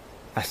something.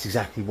 That's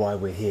exactly why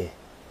we're here.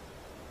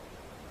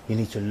 You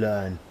need to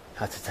learn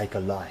how to take a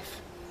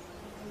life.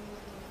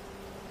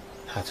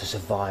 How to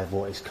survive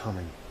what is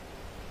coming.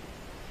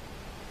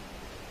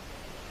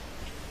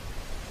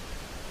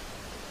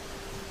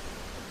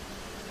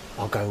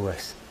 I'll go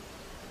west.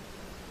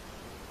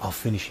 I'll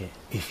finish it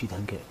if you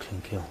don't get a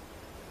clean kill.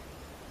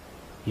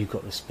 You've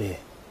got the spear.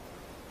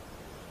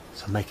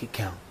 So make it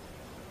count.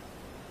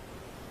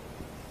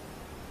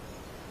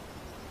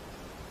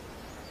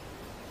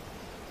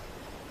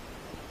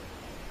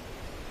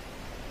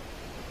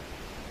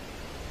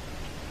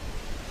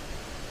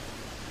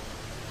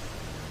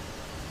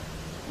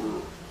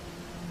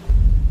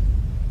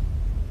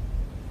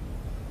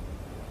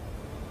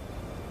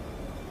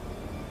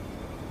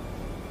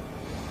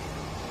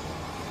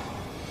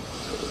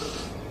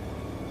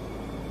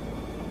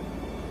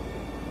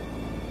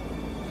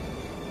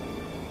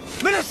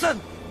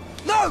 Millicent!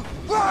 No!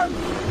 Run!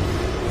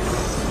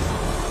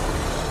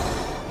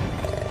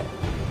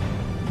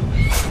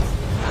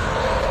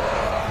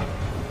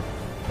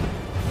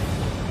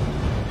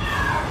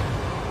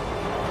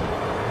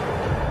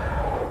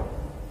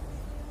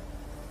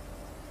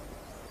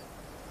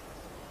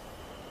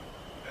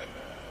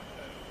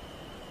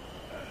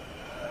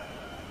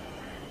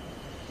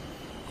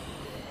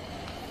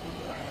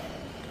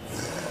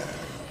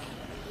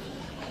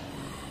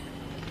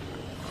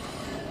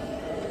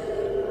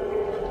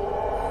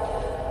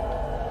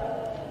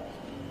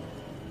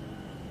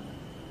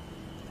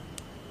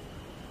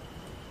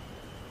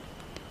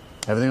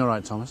 Everything all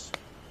right, Thomas?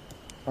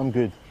 I'm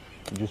good.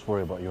 You just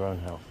worry about your own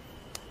health.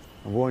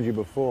 I've warned you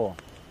before.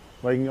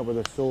 Waking up with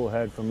a sore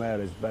head from air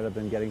is better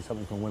than getting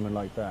something from women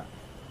like that.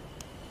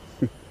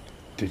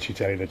 Did she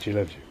tell you that she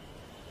loved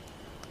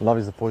you? Love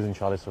is the poison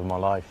chalice of my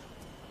life.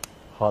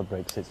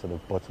 Heartbreak sits at the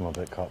bottom of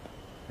that cup.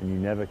 And you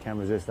never can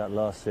resist that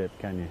last sip,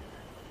 can you?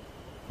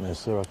 No,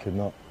 sir, I could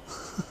not.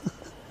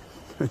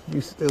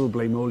 You still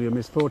blame all your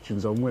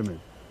misfortunes on women.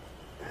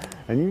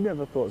 And you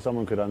never thought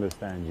someone could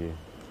understand you.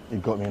 You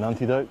got me an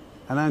antidote?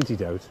 An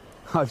antidote?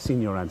 I've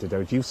seen your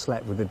antidote. You've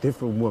slept with a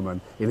different woman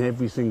in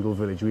every single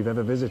village we've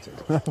ever visited.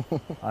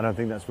 I don't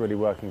think that's really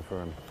working for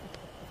him.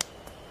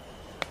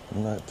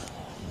 Nope.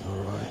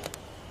 All right.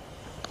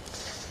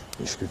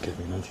 Wish you could get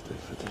me an antidote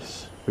for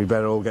this. We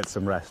better all get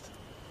some rest.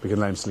 We can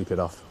let him sleep it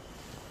off.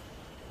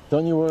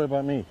 Don't you worry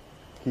about me.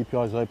 Keep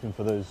your eyes open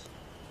for those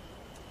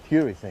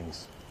Fury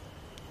things.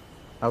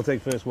 I'll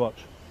take first watch.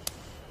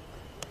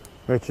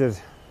 Richard,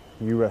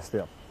 you rest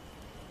up.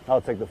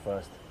 I'll take the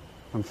first.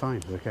 I'm fine,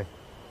 it's okay.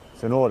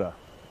 It's an order.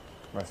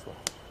 Rest well.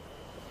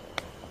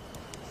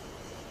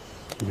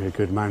 You're a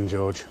good man,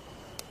 George.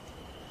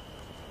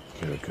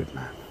 You're a good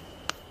man.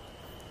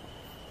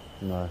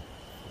 No.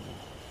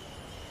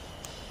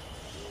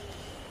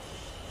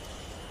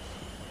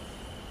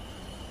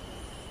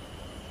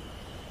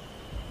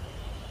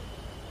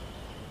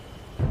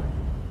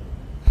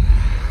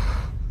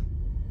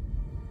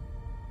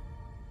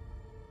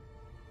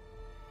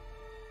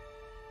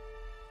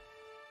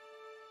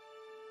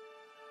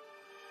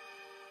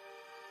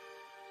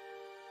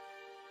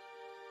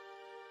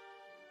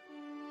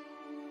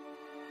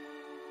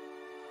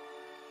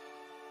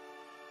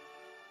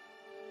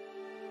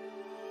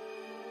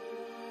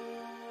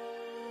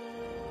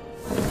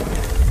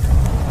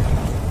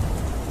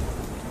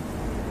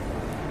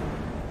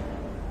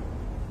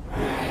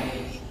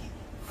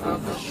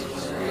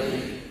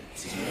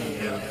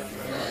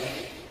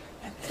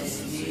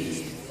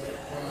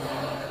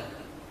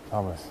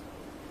 Thomas.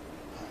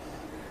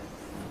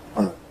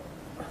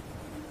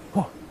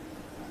 Oh.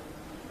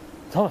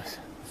 Thomas.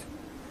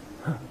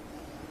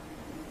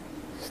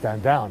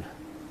 Stand down.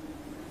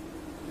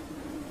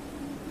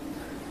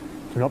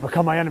 Do not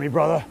become my enemy,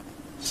 brother.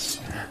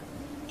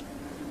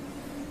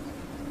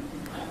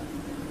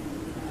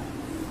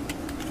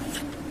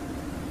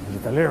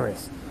 You're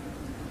delirious.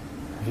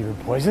 Have you been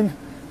poisoned?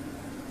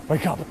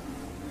 Wake up.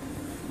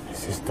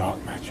 This is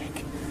dark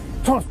magic.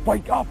 Thomas,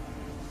 wake up!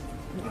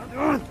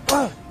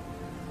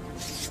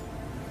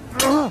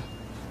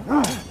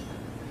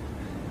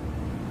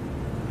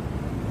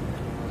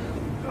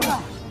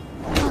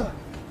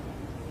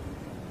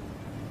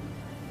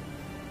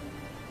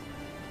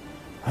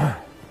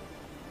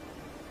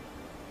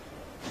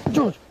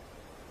 George,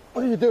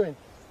 what are you doing?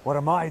 What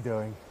am I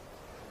doing?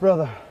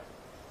 Brother.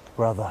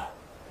 Brother.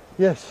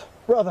 Yes,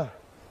 brother.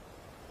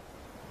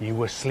 You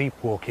were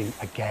sleepwalking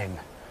again.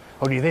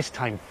 Only this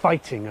time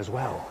fighting as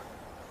well.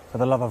 For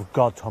the love of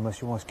God,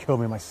 Thomas, you almost killed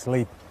me in my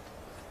sleep.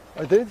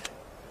 I did?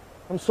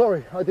 I'm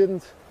sorry, I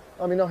didn't.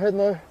 I mean, I had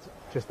no...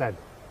 Just then,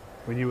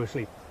 when you were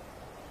asleep,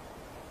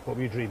 what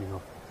were you dreaming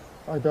of?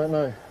 I don't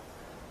know.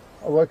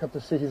 I woke up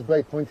to see his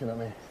blade pointing at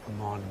me.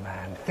 Come on,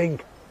 man,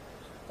 think.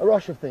 A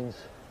rush of things.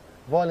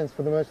 Violence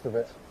for the most of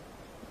it.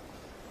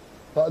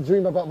 But I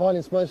dream about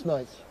violence most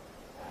nights.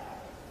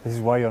 This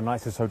is why your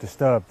nights are so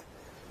disturbed.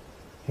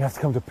 You have to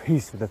come to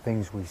peace with the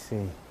things we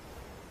see.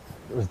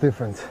 It was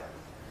different.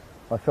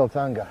 I felt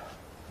anger.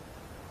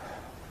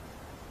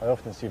 I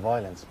often see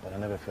violence, but I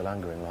never feel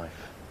anger in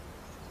life.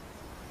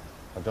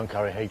 I don't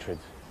carry hatred.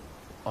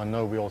 I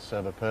know we all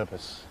serve a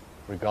purpose,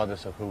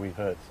 regardless of who we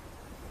hurt.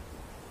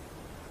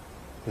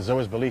 There's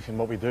always belief in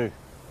what we do.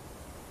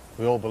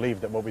 We all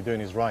believe that what we're doing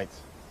is right.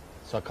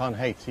 So I can't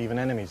hate, even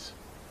enemies.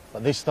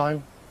 But this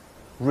time,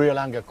 real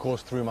anger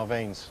coursed through my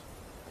veins.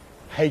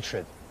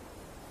 Hatred.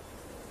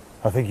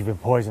 I think you've been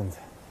poisoned.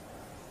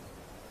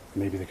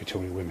 Maybe the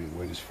Catoni women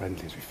weren't as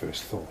friendly as we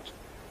first thought.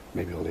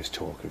 Maybe all this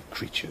talk of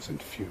creatures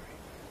and fury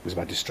was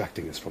about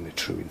distracting us from their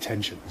true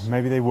intentions.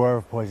 Maybe they were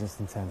of poisonous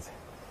intent.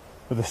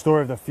 But the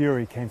story of the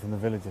fury came from the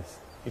villagers.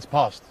 It's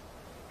past.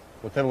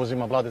 Whatever was in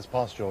my blood is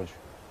past, George.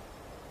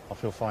 I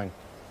feel fine.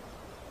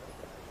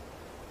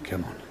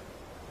 Come on.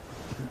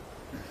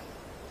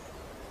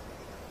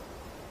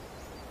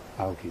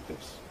 I'll keep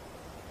this.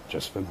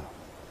 Just for now.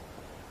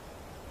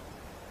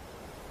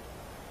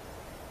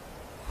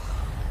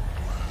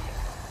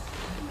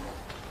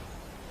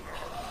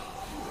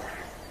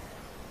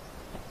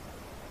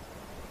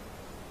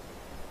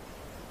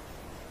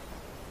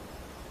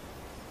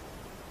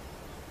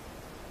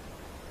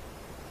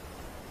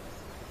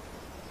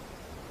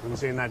 I haven't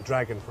seen that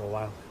dragon for a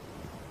while.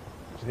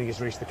 Do you think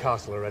it's reached the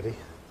castle already?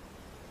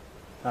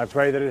 I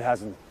pray that it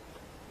hasn't.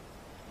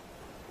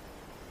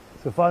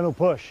 It's the final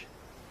push.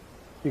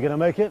 You gonna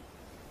make it?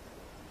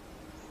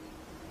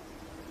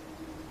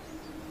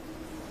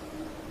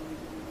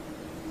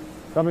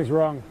 Something's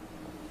wrong.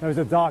 There's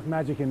a dark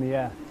magic in the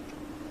air.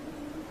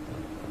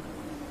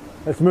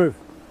 Let's move.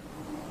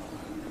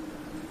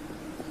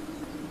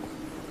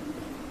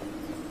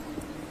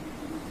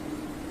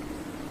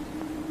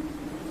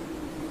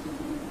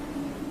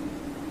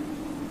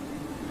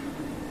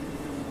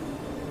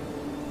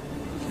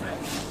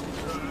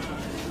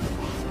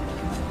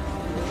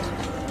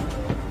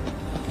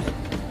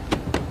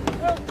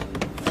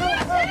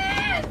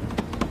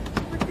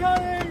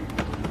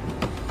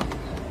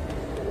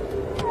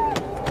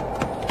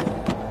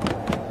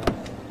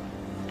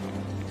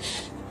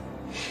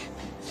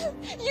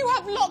 You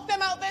have locked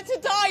them out there to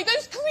die.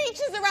 Those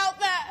creatures are out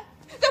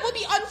there. There will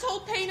be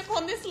untold pain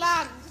upon this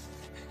land.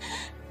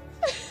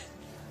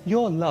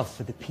 Your love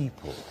for the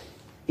people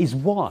is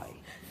why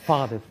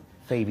Father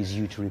favours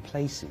you to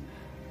replace him.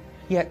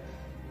 Yet,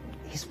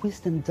 his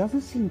wisdom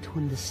doesn't seem to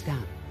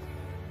understand.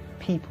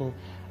 People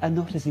are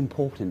not as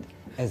important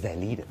as their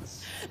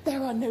leaders.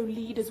 There are no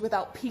leaders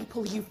without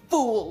people, you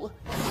fool.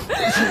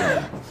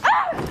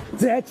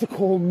 Dare to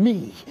call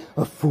me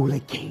a fool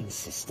again,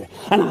 sister,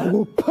 and I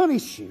will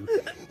punish you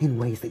in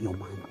ways that your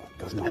mind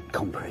does not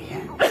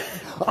comprehend.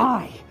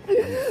 I am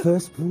the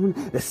firstborn,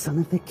 the son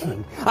of the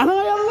king, and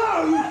I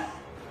alone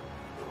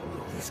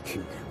rule this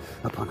kingdom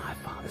upon our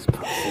father's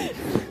passing.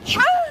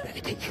 You better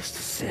get used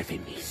to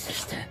serving me,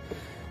 sister.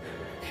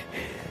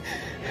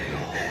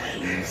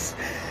 Always,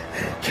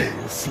 the king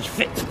will see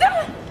fit.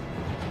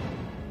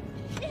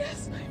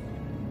 Yes,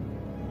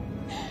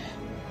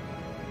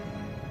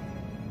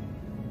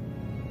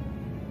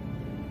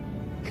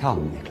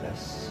 Come,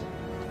 Nicholas.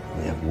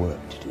 We have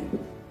work to do.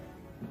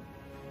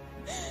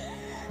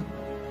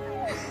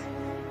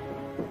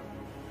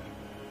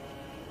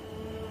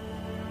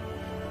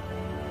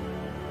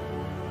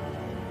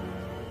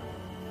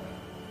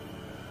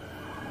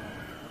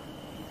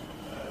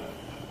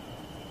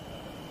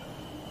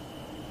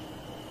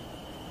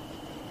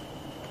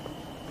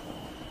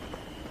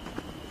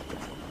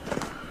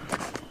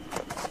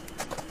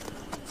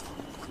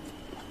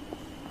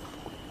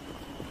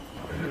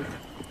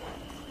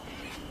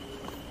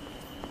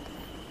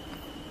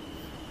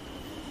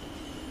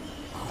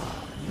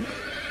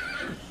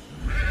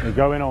 We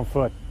go in on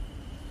foot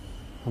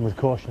and with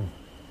caution.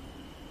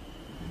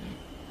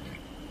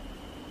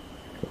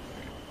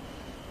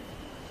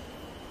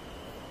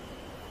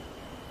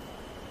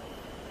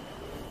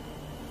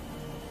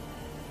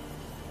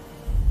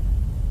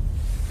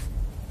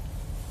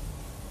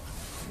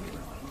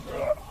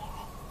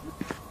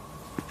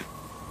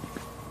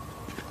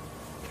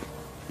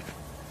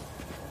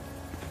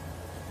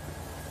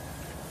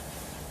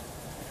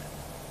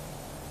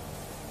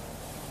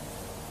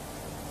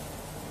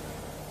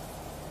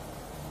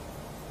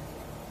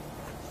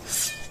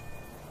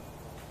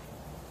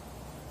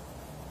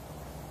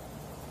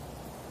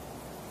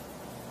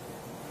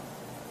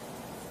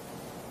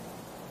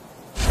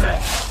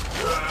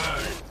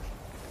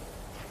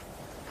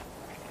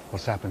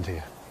 What's happened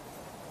here?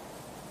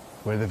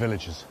 Where are the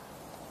villagers?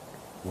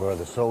 Where are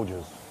the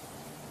soldiers?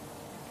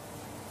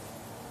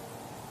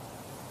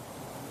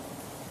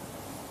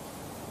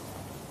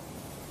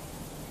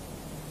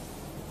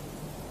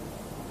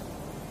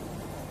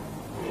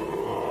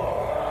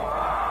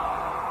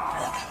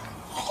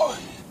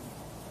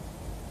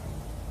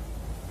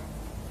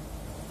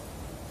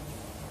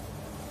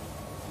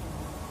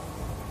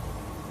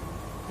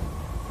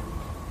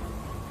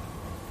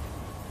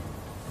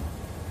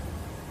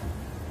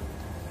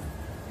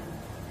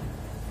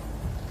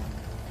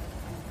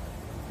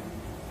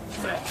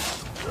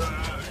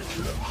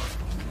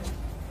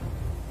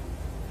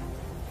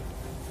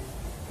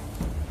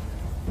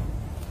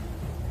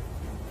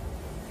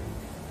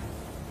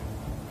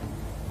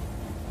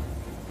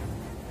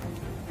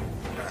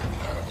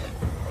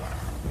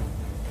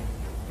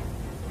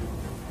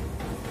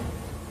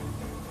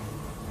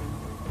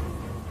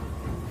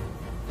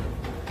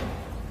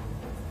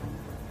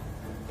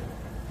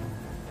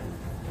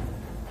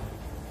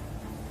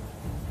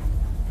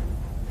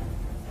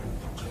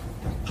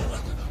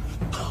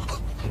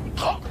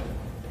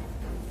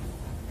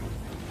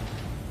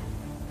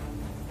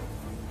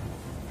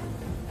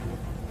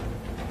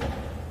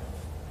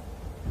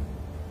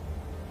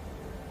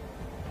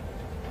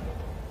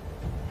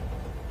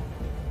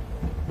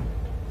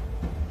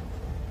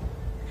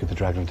 Could the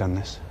dragon have done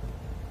this?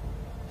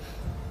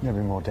 There'll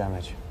be more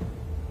damage.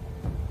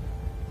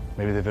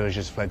 Maybe the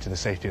villagers fled to the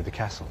safety of the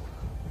castle.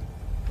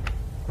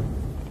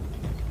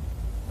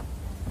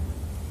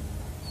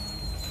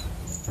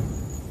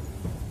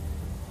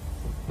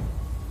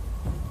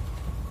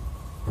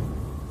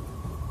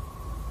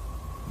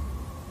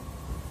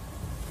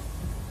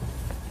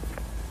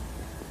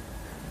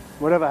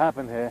 Whatever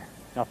happened here,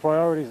 our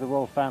priority is the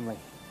royal family.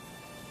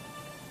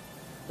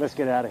 Let's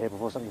get out of here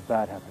before something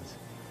bad happens.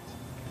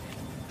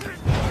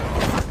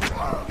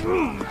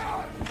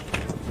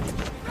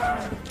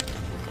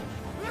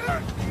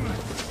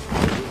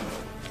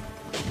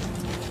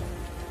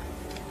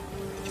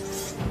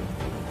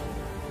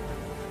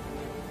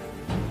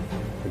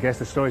 I guess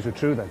the stories were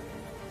true then.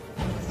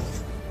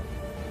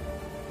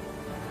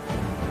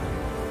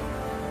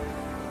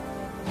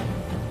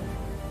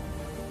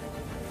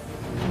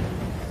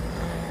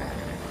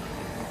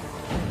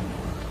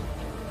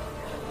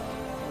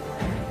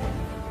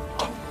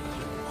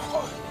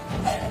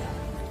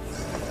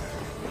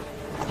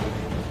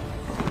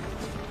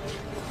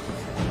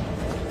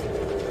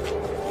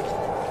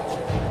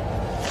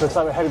 Looks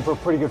like we're heading for a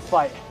pretty good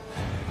fight.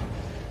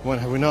 When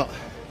have we not?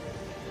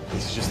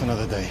 This is just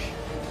another day.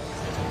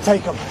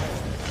 Take them.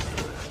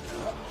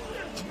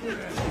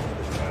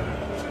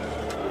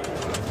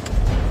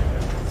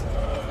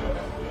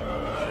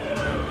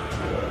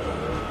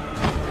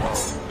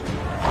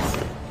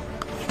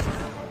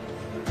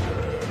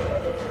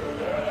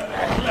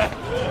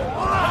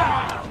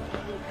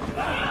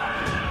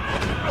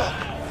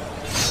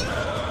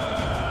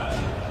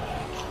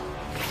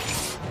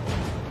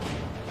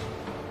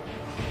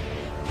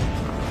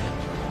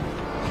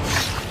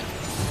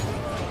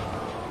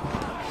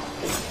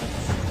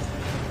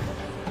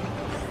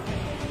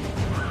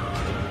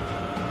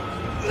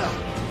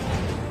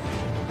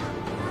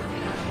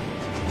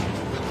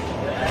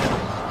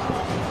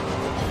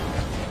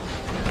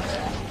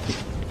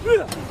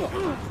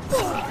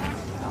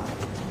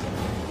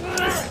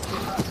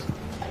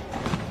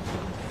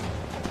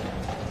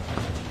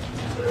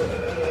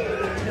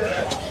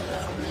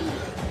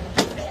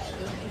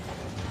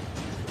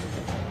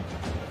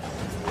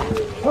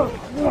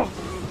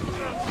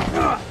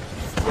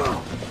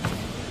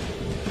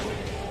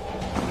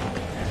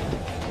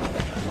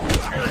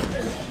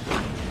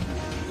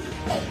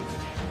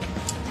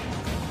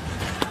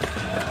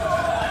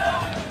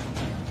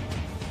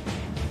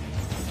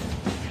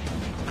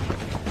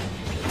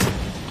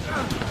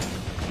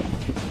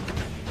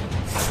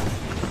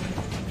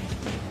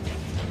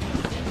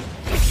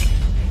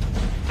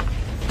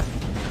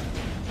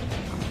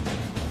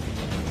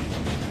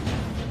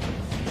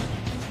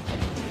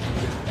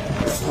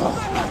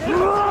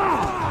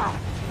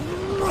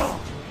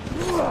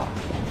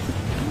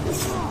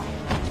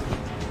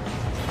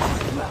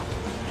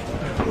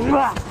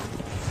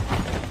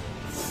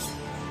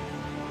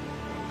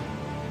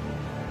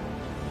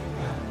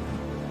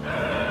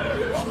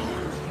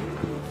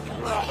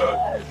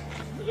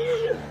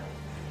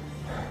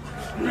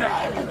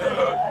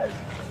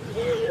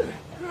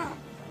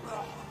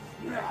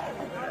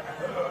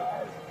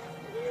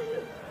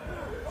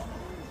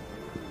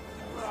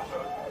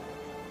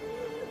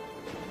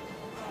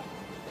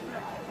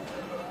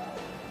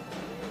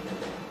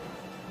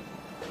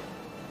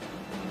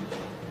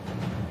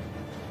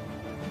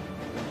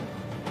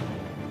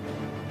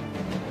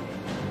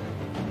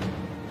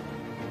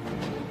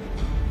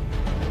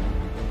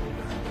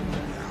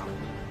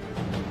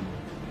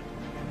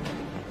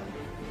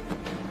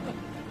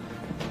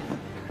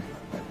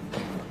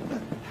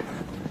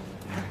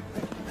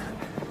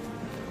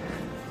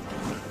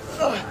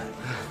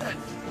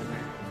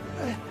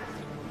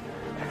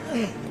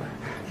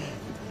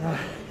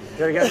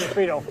 Gotta get on your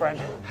feet, old friend.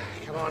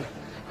 Come on.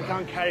 We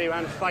can't carry you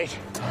around and fight.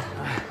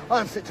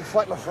 I'm fit to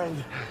fight, my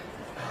friend.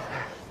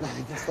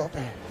 Nothing can stop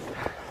me.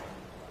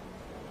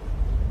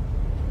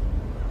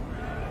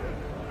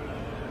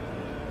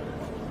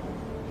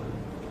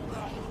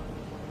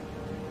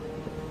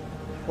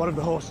 What of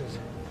the horses?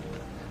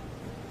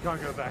 Can't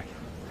go back.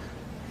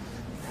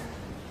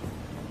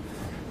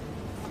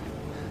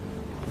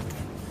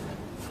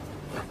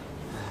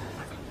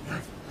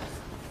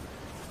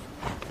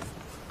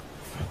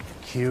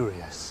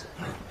 Curious.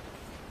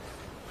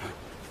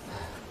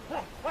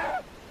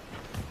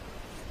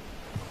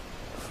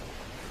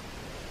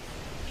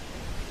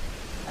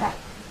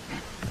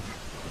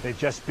 They're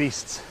just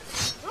beasts.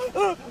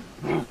 Hard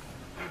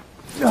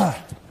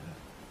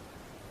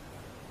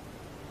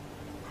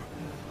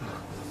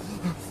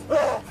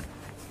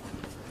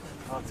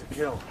to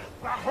kill.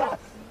 How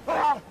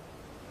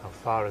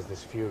far has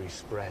this fury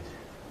spread?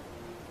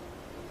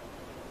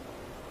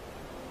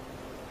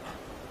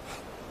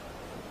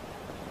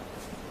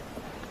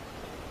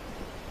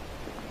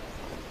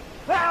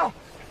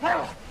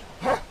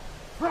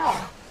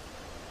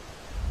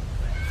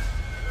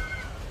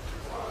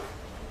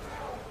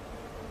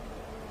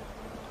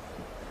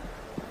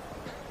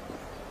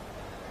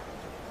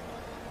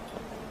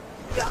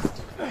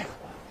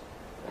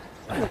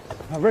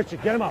 Now,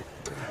 Richard, get him up.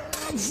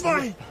 I'm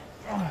fine.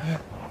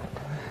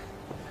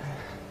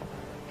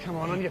 Come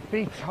on your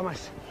feet,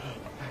 Thomas.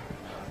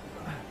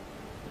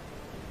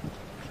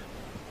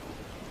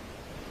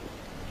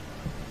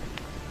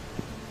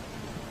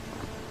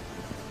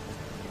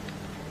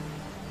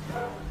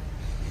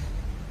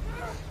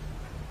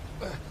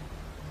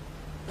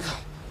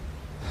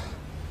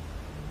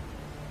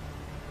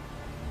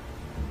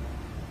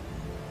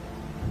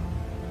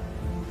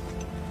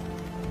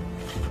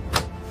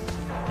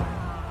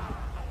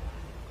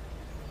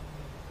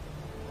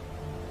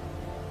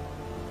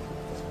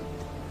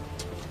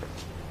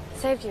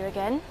 Saved you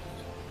again.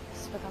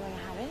 It's becoming a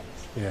habit.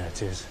 Yeah,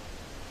 it is.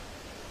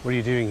 What are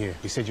you doing here?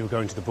 You said you were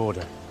going to the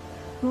border.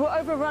 We were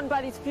overrun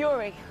by these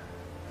Fury.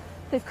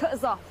 They've cut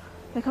us off.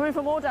 They're coming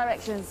from all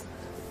directions.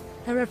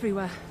 They're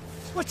everywhere.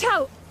 Watch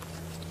out!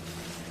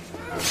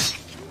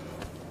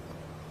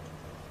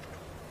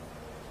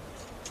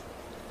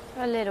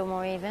 A little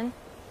more even.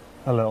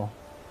 A little.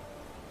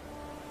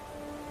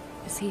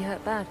 Is he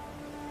hurt bad?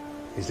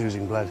 He's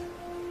losing blood.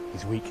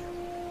 He's weak.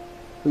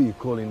 Who are you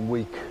calling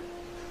weak?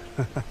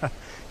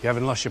 You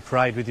haven't lost your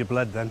pride with your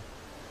blood, then?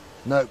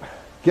 No.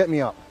 Get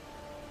me up.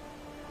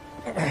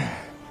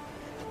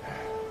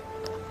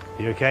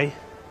 You okay?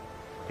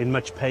 In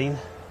much pain?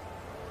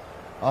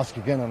 Ask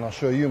again and I'll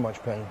show you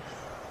much pain.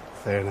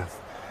 Fair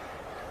enough.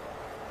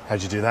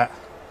 How'd you do that?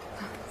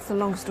 It's a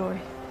long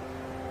story.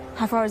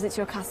 How far is it to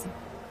your castle?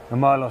 A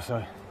mile or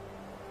so.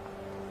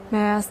 May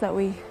I ask that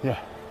we... Yeah,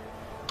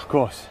 of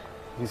course.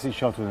 You see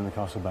shelter within the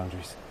castle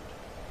boundaries.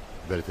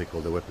 Better take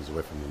all the weapons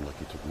away from him like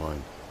you took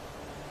mine.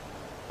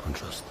 On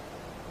trust.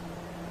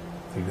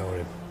 Ignore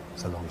him.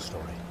 It's a long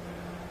story.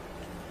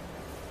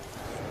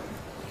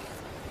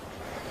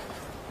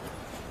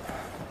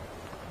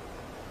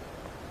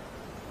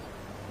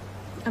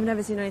 I've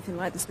never seen anything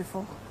like this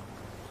before.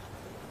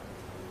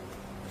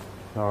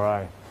 All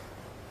right.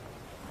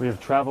 We have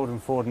traveled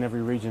and fought in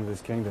every region of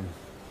this kingdom.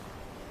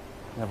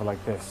 Never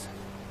like this.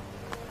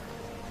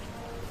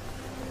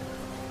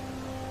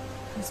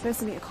 I was supposed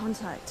to meet a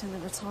contact in the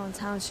Rattan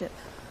township,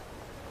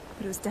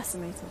 but it was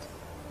decimated.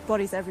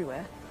 Bodies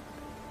everywhere.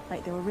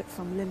 Like they were ripped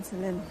from limb to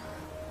limb.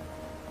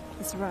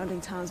 The surrounding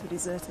towns were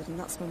deserted, and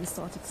that's when we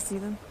started to see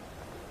them.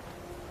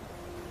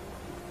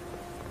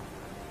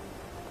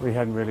 We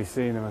hadn't really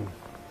seen them, and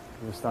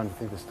we were starting to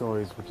think the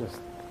stories were just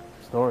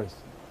stories.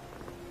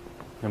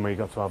 Then we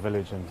got to our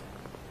village, and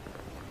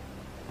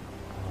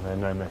they're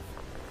no myth.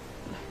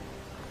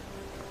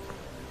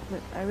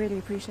 But I really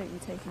appreciate you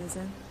taking us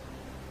in.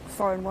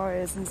 Foreign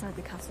warriors inside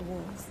the castle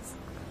walls.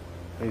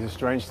 These are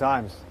strange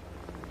times.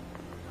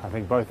 I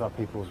think both our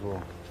peoples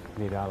will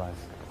need allies.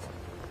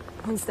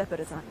 One step at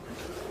a time.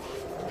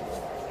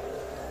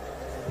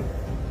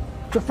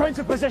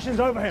 Defensive positions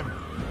over him!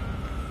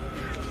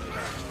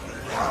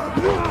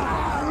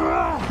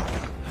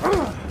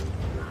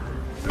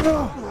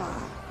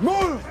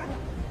 Move!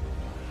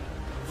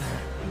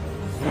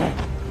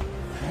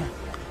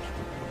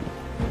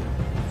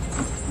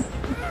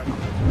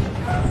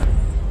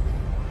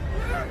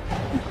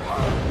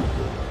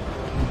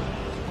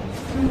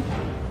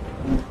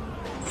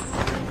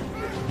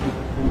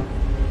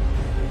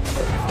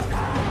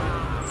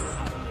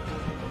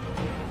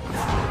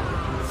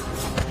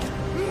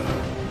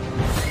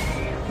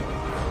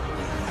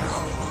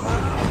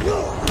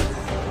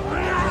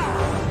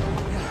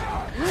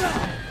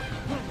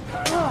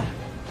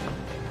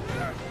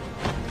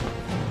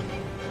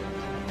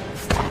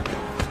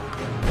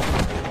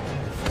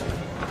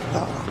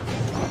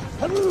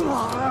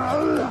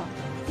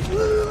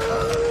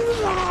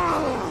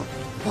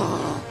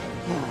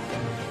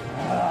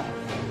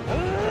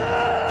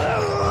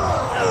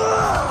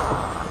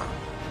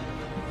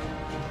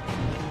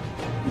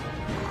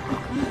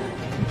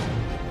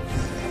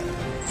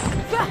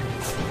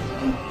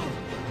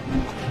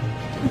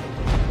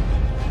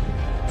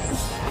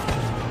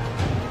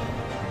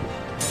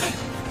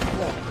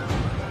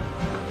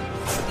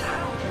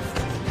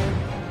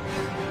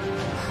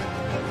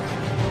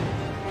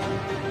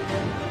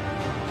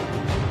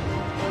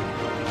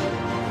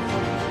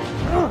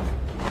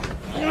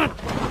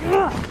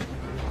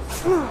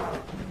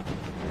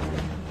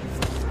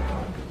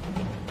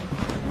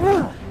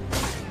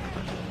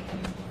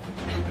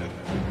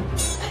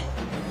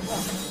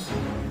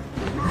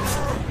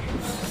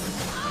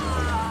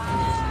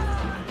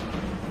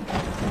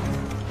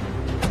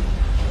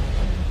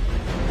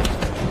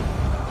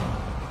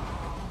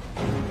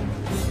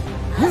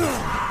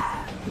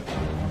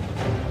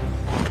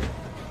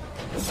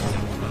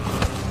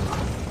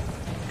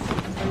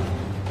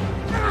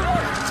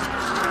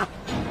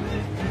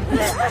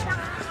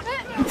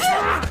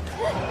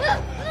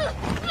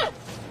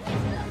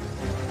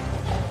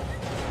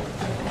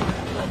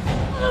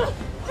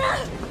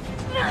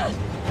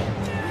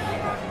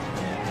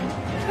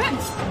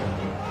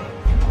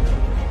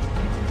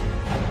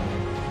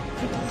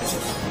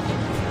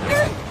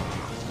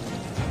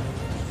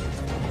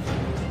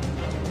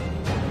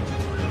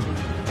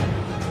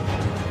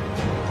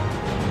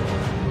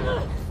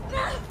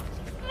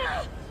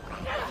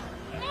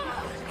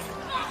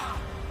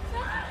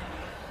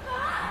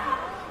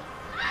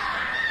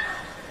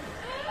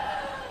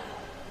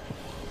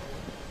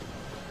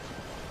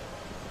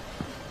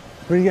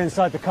 Bring you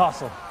inside the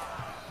castle.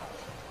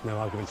 No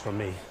arguments from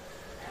me.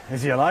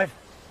 Is he alive?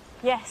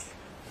 Yes.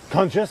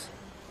 Conscious?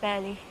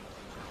 Barely.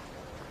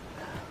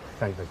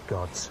 Thank the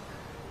gods.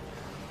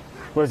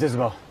 Where's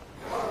Isabel?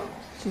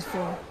 She's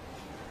fallen.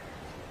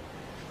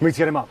 We need to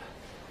get him up.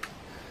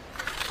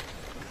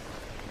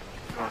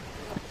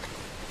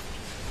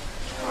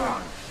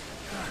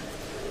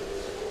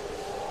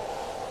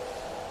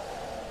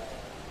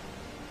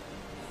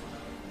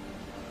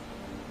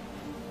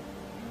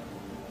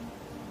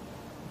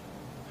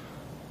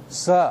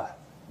 Sir,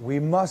 we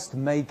must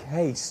make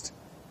haste.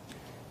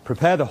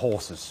 Prepare the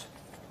horses.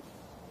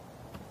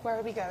 Where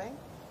are we going?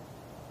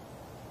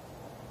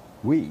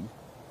 We?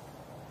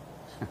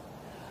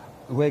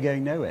 We're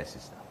going nowhere,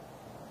 sister.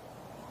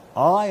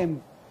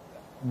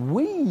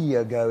 We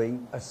are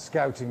going... A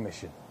scouting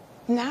mission.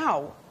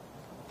 Now?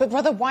 But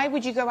brother, why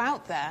would you go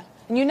out there?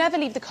 And you never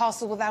leave the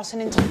castle without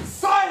an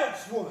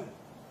Silence, woman!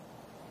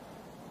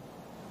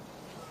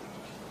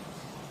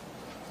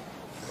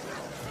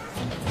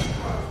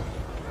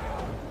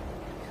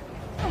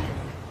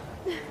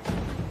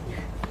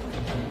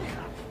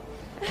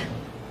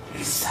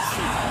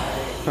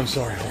 I'm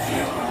sorry.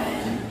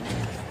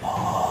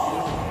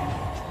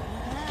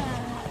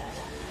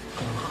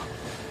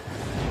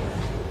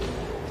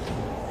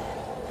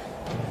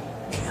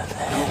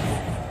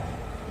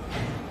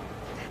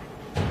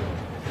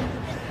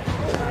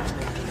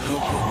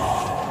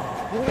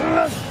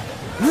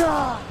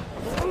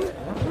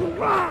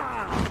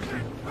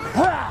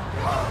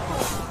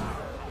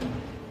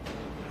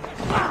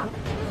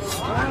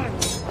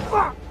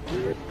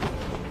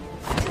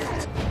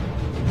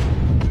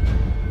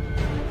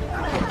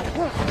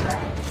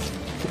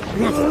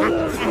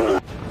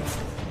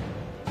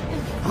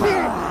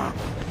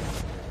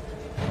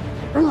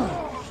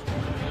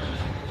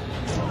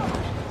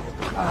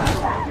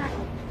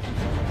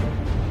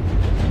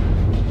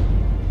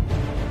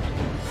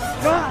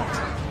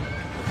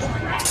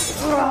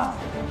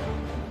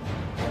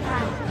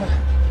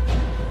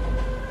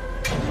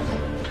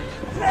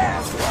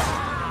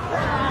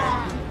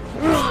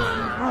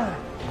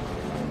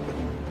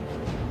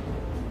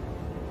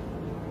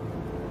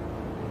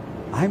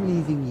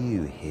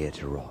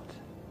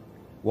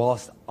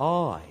 whilst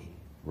I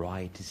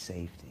ride to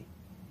safety.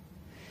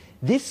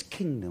 This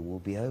kingdom will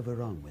be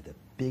overrun with a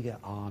bigger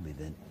army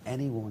than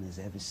anyone has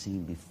ever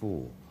seen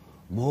before,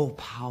 more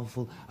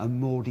powerful and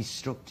more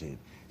destructive,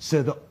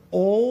 so that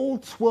all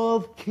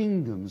 12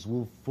 kingdoms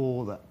will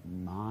fall at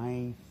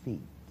my feet.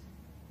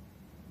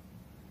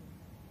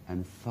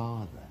 And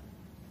Father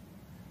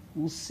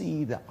will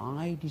see that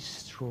I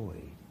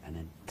destroyed an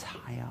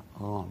entire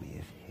army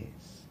of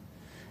his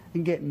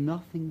and get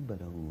nothing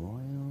but a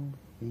royal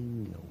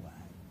finger wag.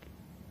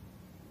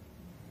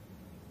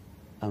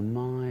 And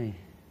my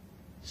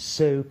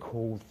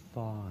so-called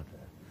father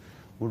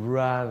would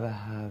rather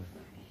have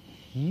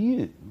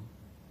you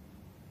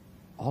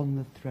on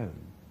the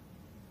throne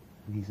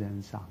than his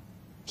own son.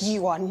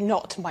 You are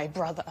not my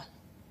brother.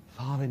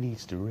 Father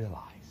needs to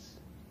realize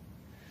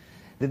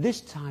that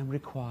this time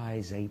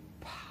requires a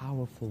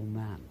powerful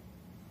man,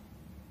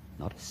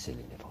 not a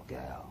silly little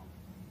girl.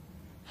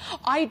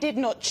 I did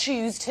not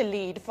choose to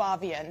lead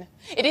Fabian.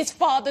 It is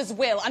Father's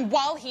will, and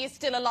while he is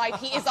still alive,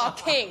 he is our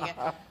king.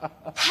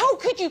 How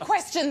could you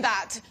question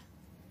that?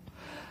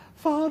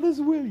 Father's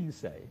will, you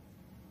say?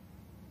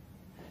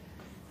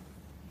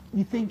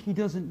 You think he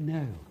doesn't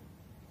know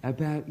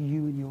about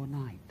you and your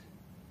knight?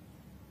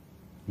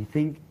 You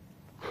think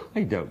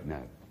I don't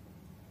know?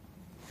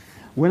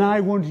 When I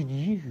wanted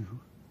you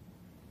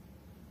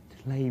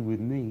to lay with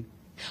me.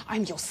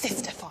 I'm your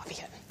sister,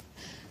 Fabian.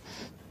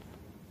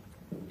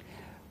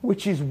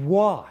 Which is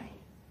why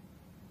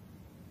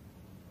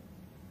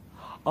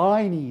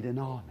I need an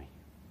army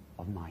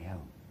of my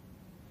own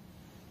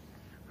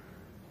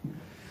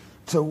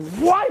to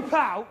wipe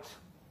out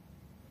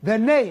the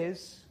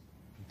Nayers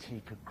and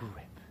take a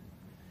grip,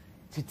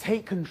 to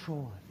take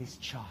control of this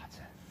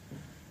charter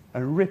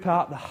and rip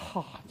out the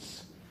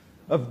hearts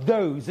of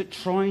those that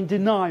try and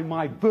deny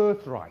my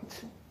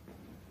birthright.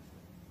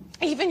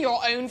 Even your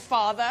own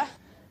father?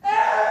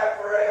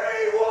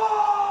 Everyone!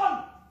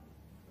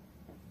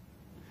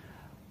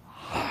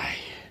 I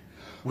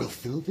will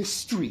fill the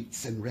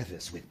streets and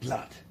rivers with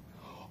blood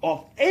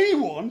of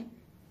anyone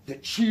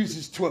that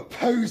chooses to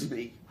oppose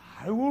me.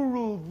 I will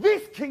rule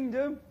this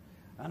kingdom,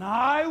 and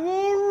I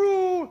will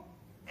rule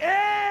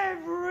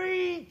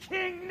every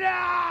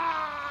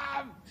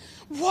kingdom!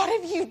 What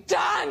have you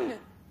done?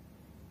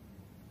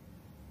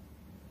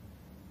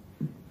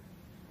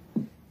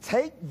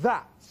 Take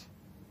that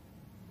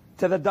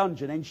to the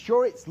dungeon.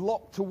 Ensure it's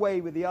locked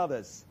away with the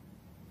others.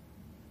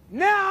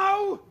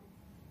 Now!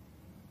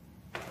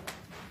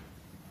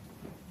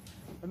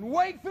 And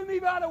wait for me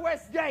by the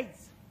west gate.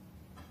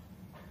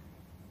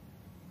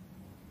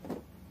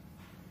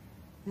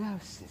 Now,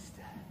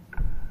 sister,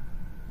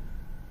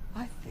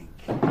 I think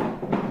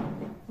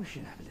we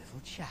should have a little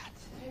chat.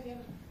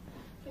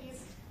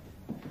 Please.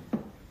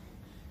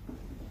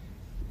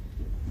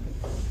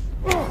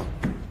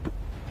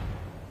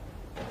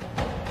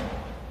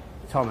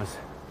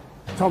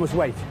 Thomas,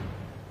 wait.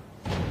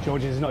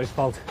 George, this is not his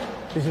fault.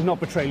 This is not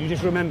betrayal. You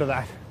just remember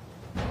that.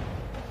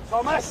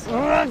 Thomas!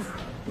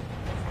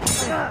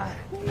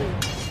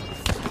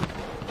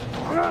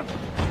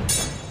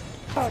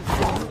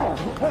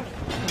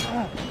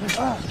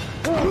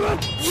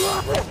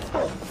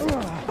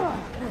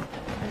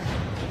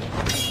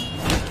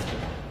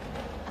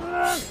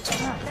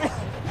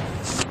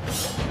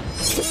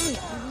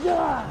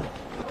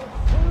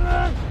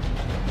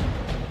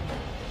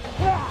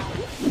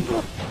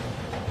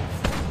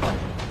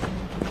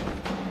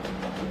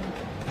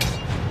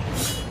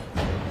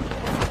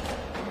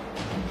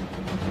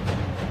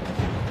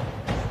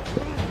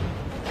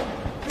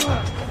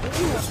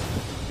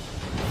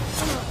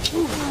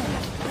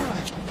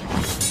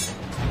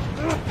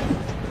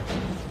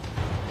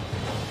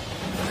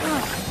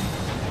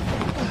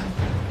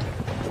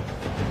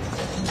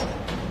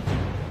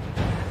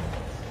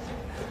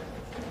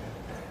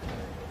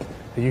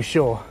 Are you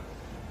sure?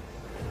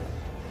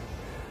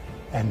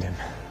 End him.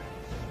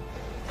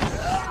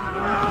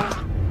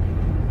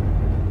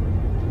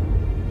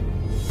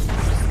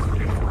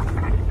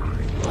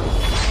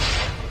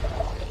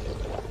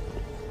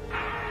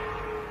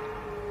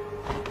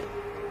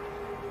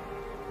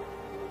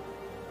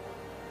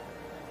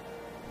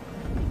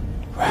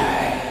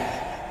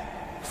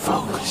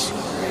 Focus,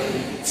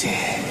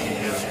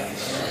 death,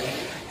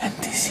 and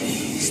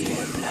disease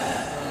their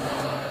blood.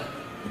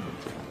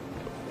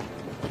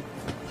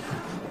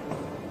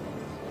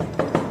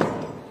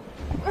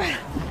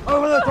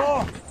 Over the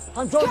door!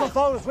 I'm Jonathan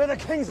Fowles, we're the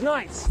King's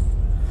Knights!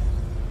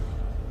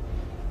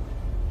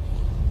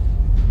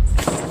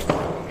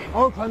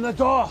 Open the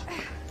door!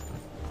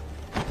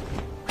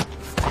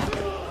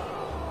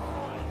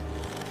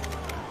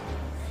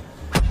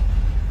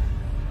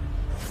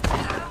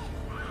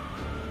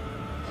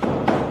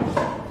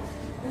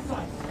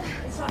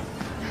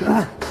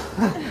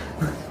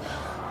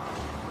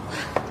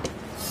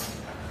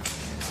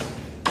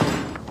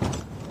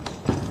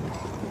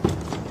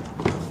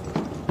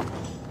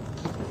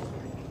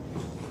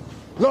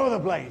 Lower the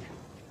blade.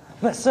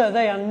 But sir,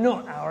 they are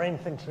not our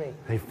infantry.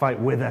 They fight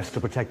with us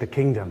to protect the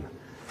kingdom.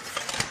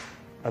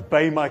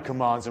 Obey my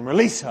commands and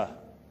release her.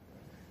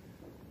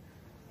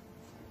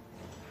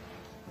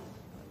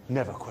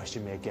 Never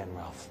question me again,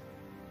 Ralph.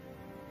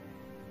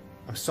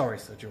 I'm sorry,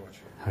 Sir George.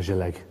 How's your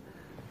leg?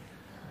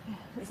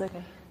 It's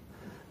okay.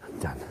 I'm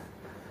done.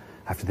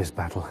 After this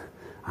battle,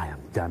 I am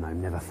done. I'm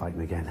never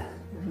fighting again.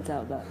 I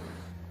doubt that.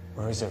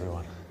 Where is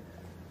everyone?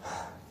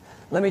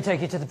 Let me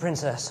take you to the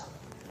princess.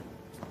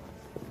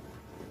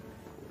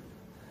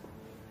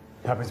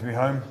 Happy to be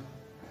home?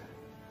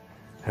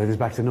 Everything's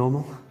back to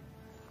normal?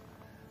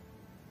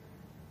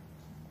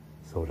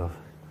 Sort of.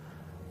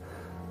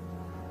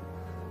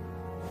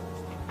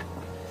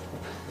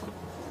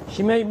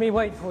 She made me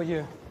wait for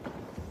you.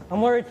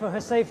 I'm worried for her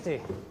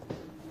safety.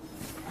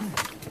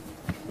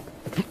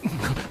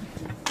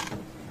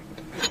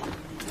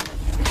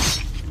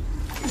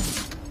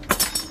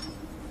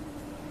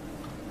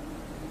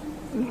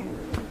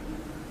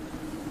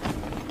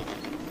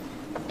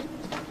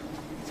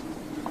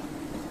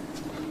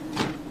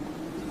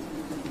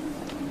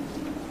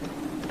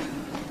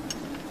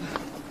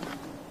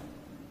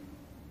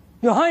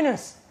 Your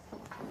Highness!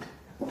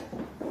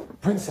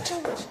 Princess!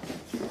 George!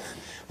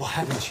 What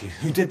happened to you?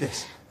 Who did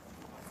this?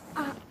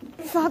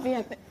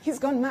 Fabian, he's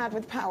gone mad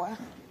with power.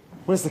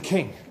 Where's the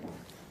king?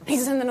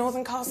 He's in the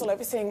northern castle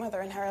overseeing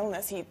Mother in her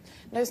illness. He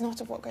knows not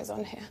of what goes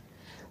on here.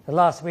 The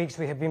last weeks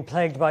we have been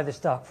plagued by this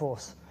dark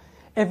force.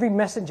 Every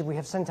messenger we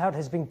have sent out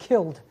has been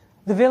killed.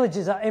 The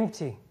villages are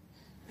empty.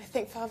 I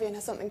think Fabian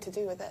has something to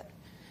do with it.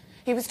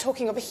 He was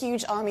talking of a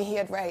huge army he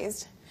had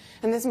raised.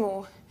 And there's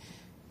more.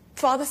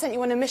 Father sent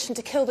you on a mission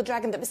to kill the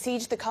dragon that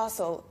besieged the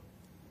castle.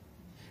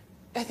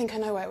 I think I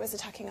know why it was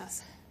attacking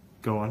us.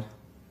 Go on.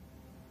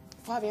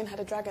 Fabian had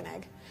a dragon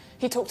egg.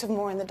 He talked of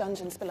more in the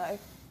dungeons below.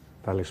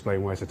 That'll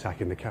explain why it's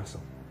attacking the castle.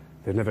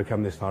 They've never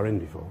come this far in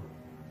before.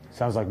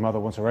 Sounds like Mother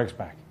wants her eggs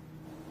back.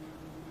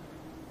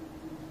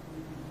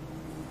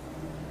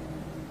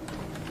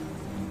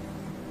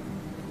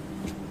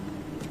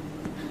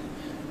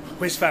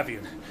 Where's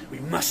Fabian? We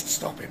must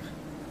stop him.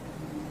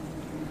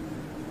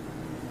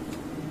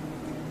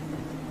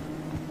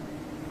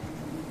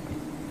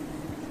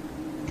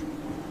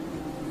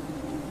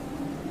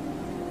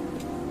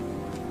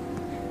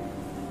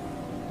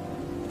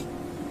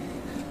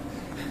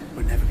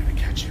 We're never going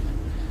to catch him.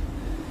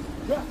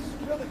 Yes,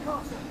 you're the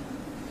castle.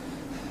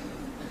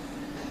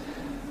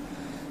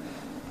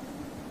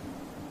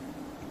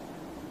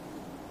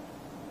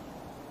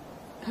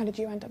 How did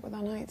you end up with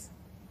our knights?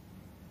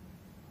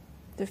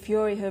 The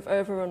Fury have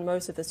overrun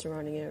most of the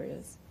surrounding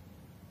areas.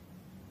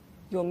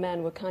 Your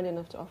men were kind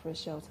enough to offer us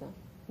shelter,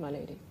 my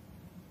lady.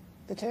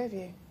 The two of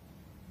you?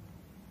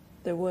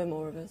 There were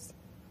more of us.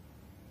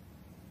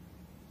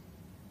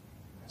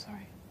 I'm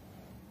sorry.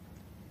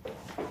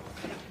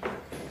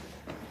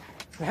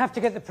 We have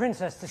to get the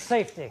princess to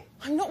safety.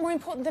 I'm not more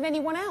important than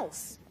anyone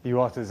else. You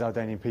are to the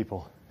Zaldanian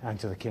people and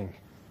to the king.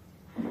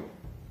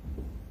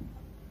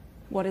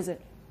 What is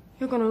it?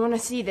 You're gonna want to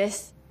see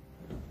this.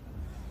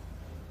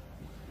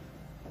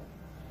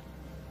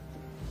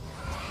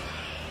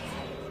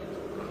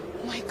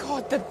 My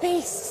God, the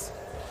beasts!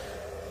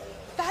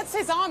 That's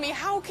his army.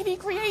 How could he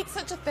create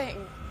such a thing?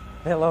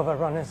 They'll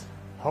overrun us.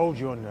 Hold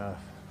your nerve.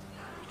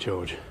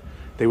 George,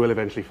 they will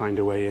eventually find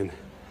a way in.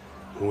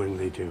 And when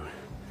they do,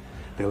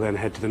 they'll then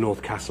head to the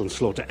North Castle and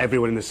slaughter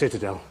everyone in the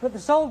Citadel. But the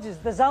soldiers,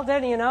 the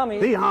Zaldanian army...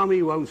 The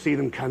army won't see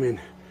them coming.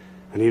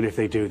 And even if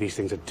they do, these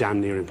things are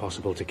damn near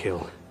impossible to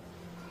kill.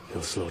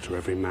 They'll slaughter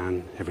every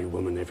man, every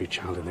woman, every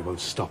child, and they won't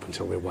stop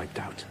until we're wiped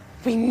out.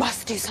 We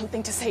must do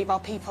something to save our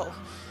people.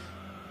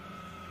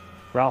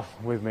 Ralph,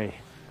 with me.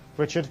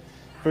 Richard,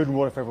 food and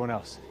water for everyone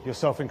else.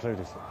 Yourself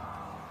included.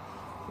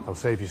 I'll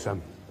save you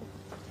some.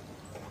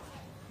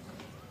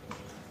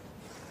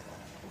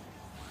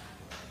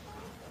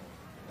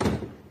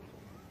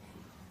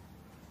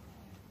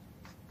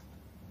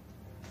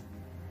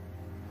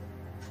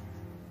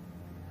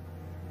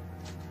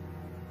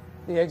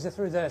 The eggs are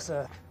through there,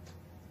 sir.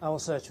 I will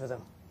search for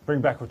them.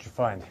 Bring back what you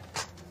find.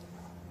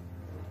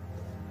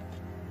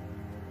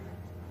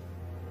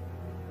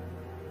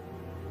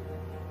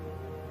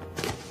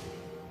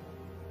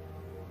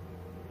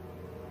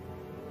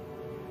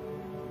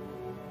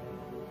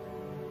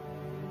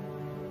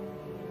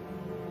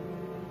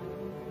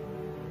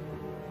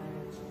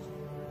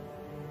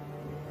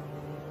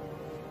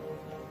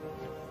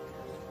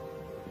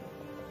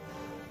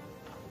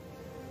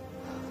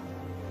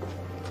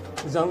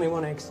 There's only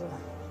one egg, sir.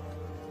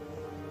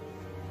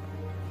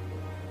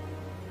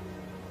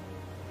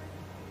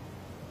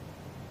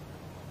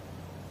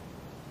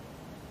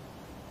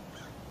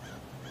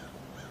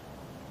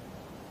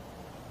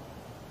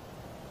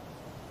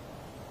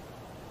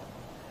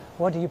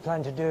 What do you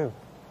plan to do?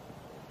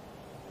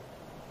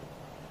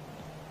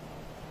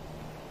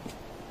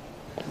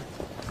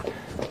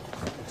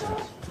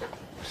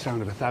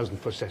 Sound of 1,000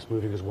 footsteps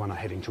moving as one are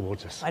heading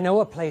towards us. I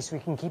know a place we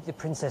can keep the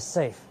princess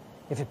safe,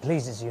 if it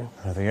pleases you.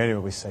 I don't think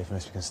anyone will be safe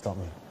unless we can stop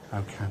them.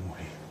 How can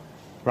we?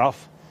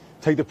 Ralph,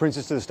 take the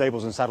princess to the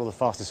stables and saddle the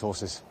fastest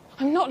horses.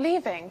 I'm not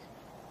leaving.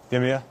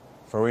 Dimir,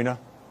 Farina,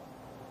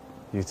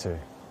 you too.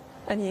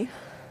 And you?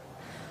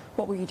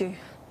 What will you do?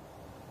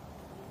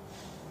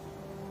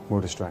 We'll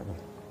distract them.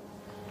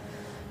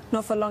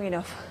 Not for long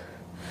enough.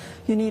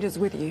 You need us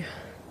with you.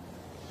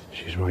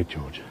 She's right,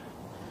 George.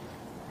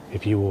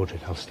 If you order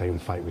it, I'll stay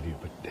and fight with you,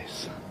 but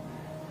this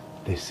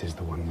is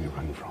the one we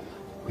run from.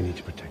 We need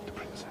to protect the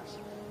princess.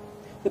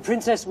 The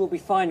princess will be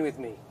fine with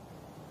me,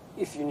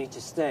 if you need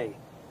to stay,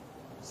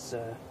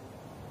 sir.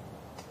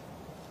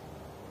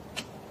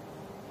 I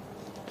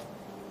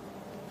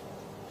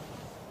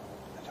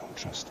don't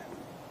trust him.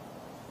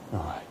 All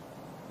right.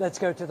 Let's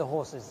go to the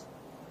horses.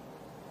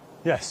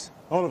 Yes,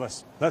 all of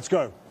us. Let's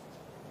go.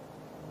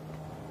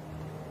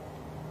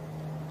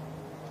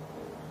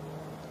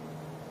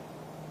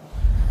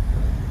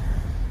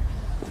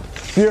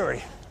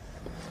 Fury!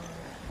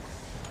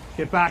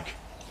 Get back!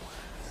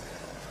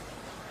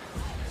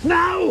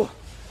 Now!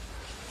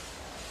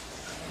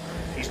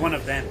 He's one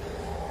of them.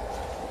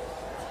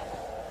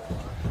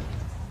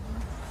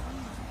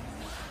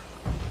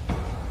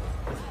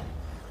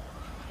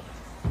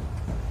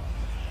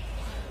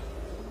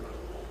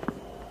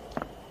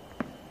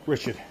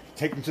 Richard,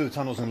 take them to the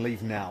tunnels and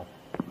leave now.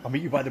 I'll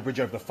meet you by the bridge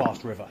over the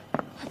fast river.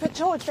 But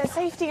George, there's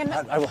safety in...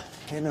 I will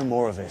hear no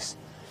more of this.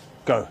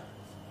 Go.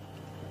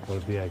 What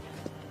of the egg?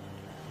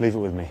 Leave it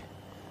with me.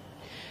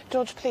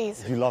 George,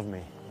 please. If you love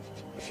me,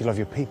 if you love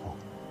your people,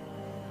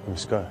 you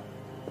must go.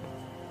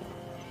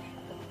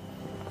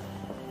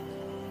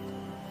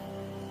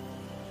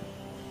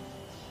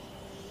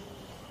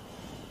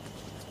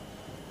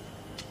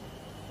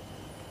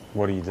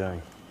 What are you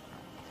doing?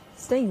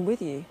 Staying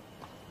with you.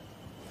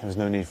 There was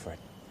no need for it.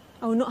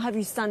 I will not have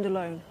you stand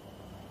alone.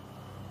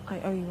 I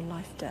owe you a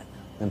life debt.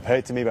 Then pay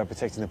it to me by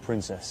protecting the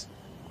princess.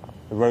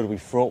 The road will be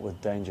fraught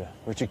with danger.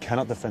 Richard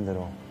cannot defend it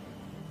all.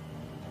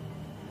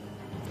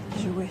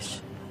 As you wish.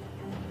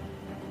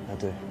 I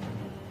do.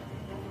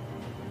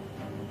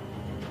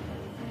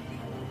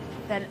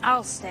 Then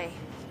I'll stay.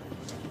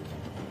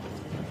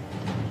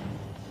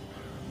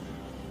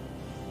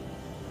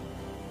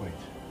 Wait.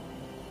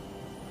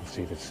 I'll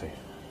see if it's safe.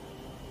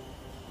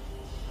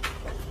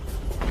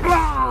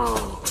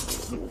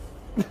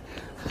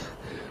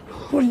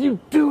 What are you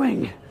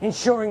doing?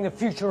 Ensuring the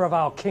future of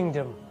our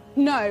kingdom.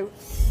 No.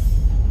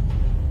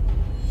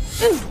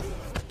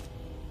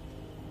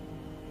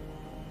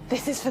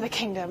 This is for the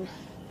kingdom.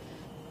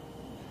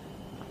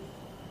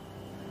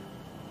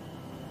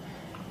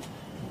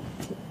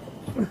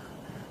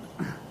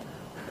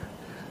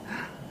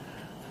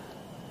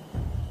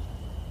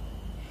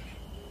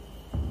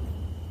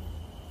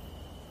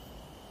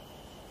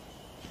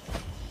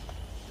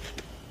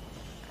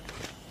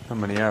 How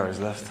many arrows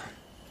left?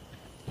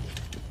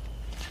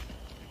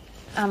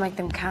 I'll make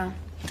them count.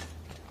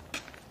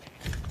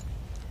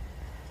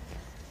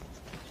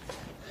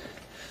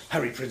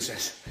 Hurry,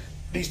 Princess.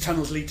 These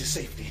tunnels lead to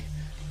safety.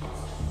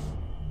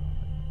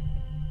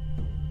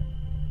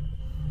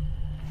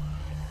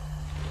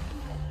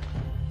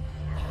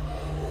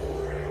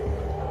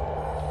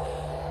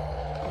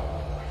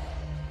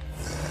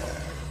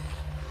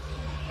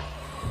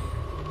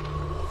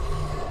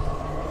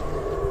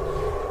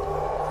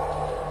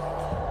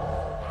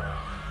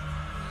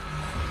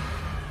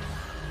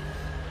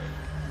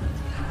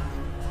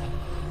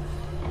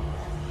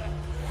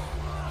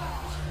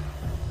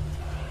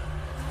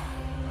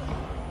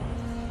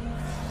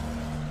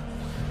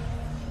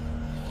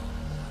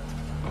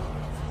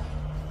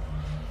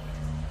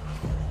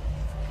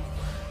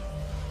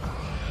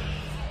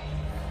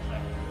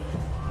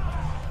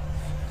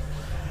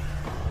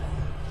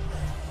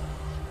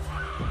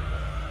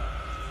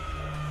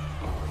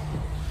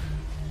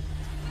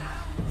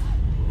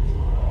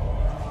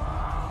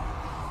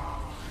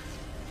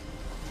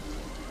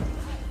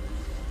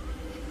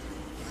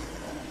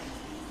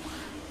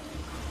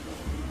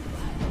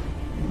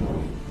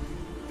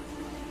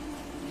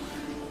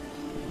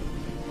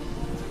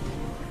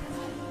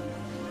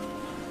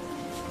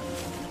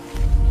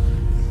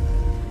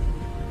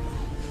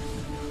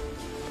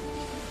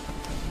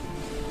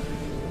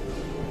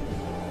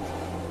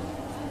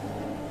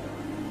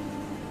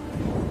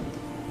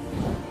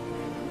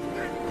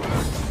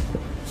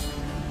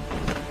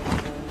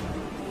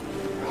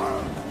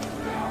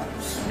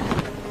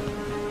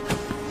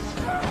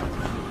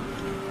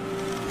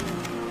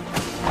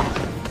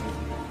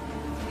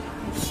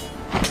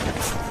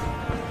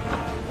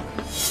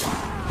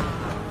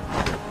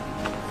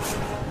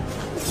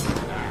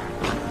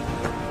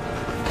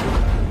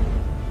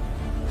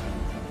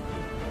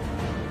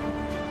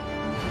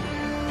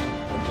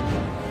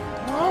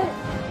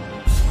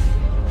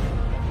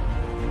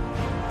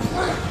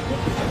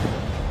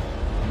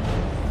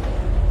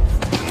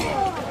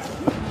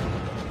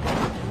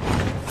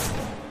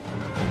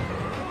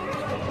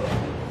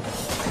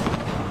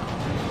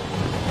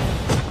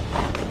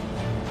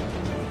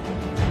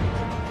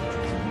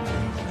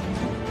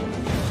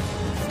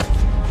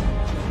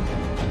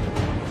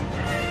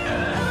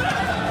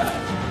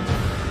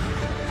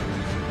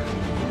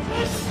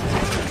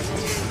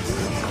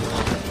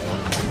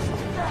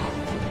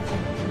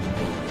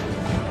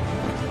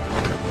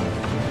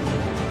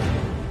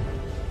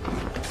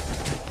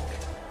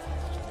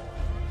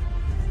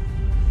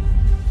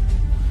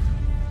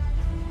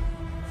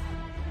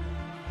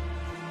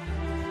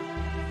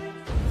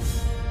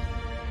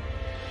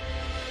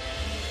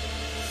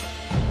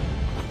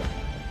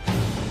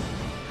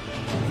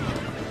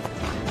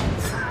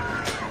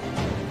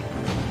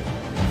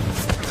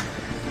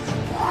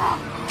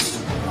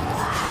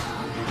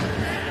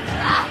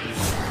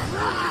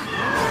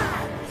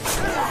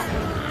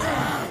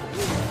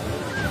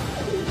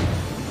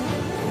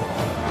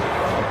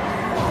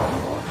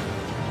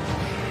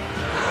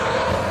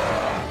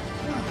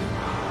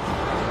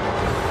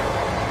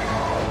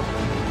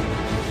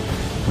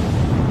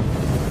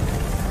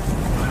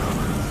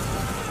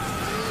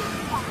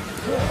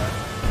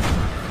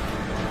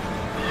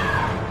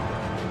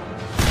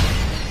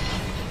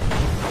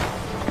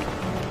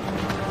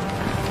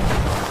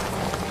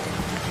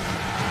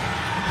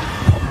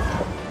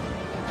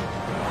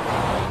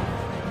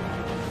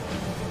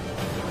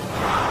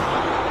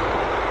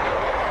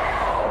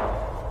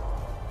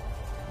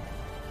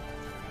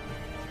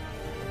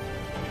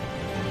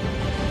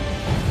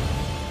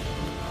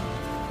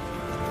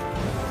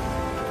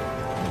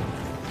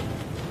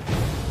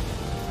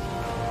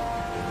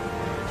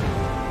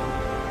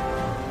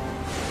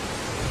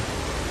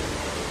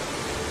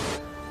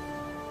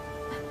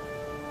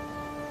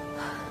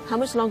 How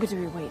much longer do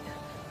we wait?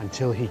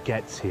 Until he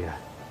gets here.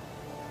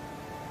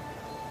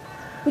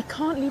 We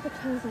can't leave a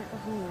Kingsnight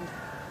behind.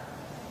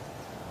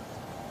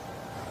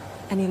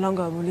 Any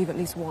longer, we'll leave at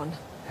least one.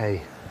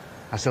 Hey,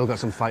 I still got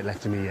some fight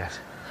left in me yet.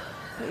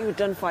 I thought you were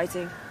done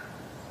fighting.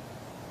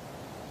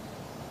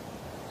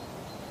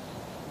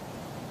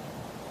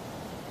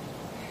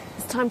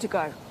 It's time to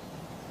go.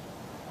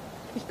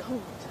 We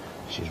can't.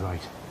 She's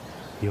right.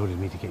 He ordered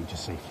me to get you to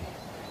safety.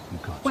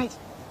 You've got to. Wait.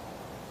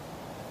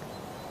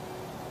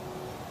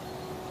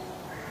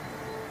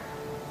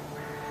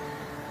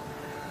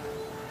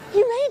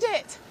 You made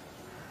it!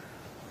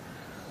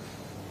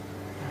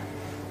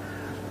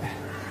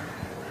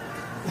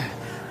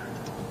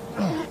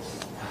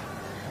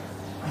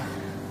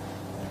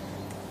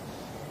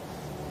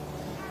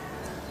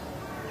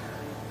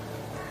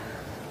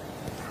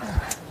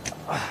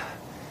 I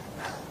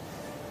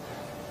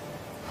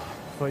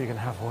thought you were going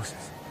to have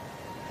horses.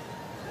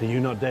 Are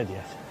you not dead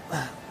yet?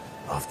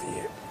 After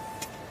you.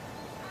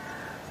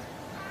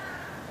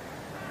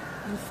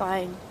 I'm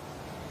fine.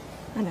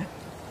 I know.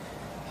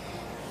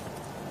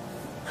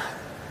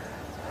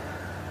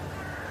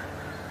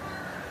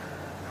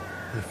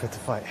 Are you fit to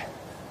fight?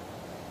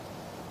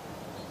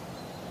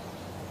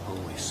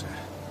 Always, sir.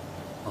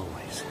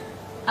 Always.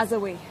 As are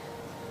we.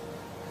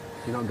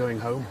 You're not going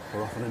home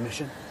or off on a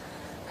mission?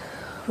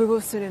 We will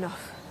soon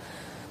enough.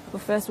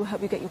 But first we'll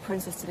help you get your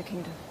princess to the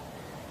kingdom.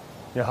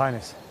 Your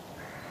Highness,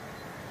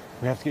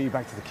 we have to get you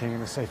back to the king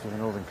and the safety of the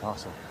Northern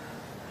Castle.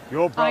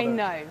 Your brother... I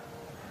know.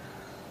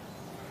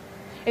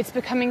 It's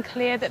becoming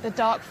clear that the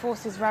Dark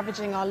Forces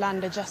ravaging our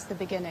land are just the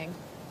beginning.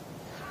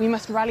 We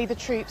must rally the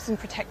troops and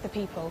protect the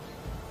people.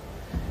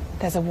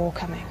 There's a war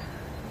coming.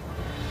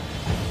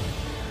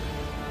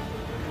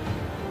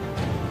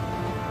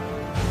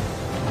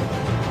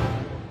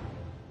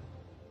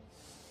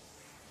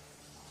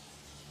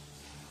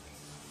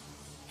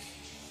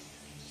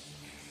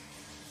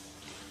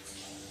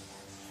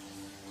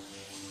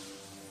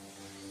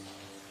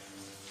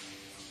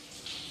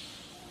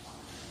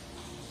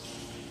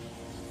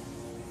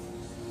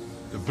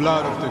 The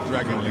blood of the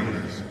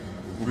dragonlings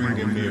will bring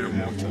Emir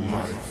more to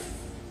life.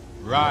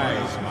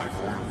 Rise, my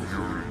fallen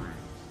soul.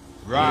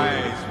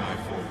 Rise, my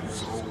fallen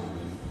soul.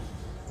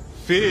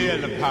 Feel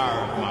the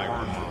power of my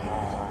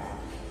command.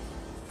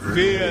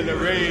 Feel the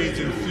rage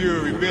and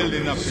fury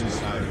building up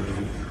inside of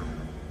you.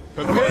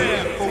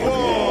 Prepare for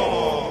war!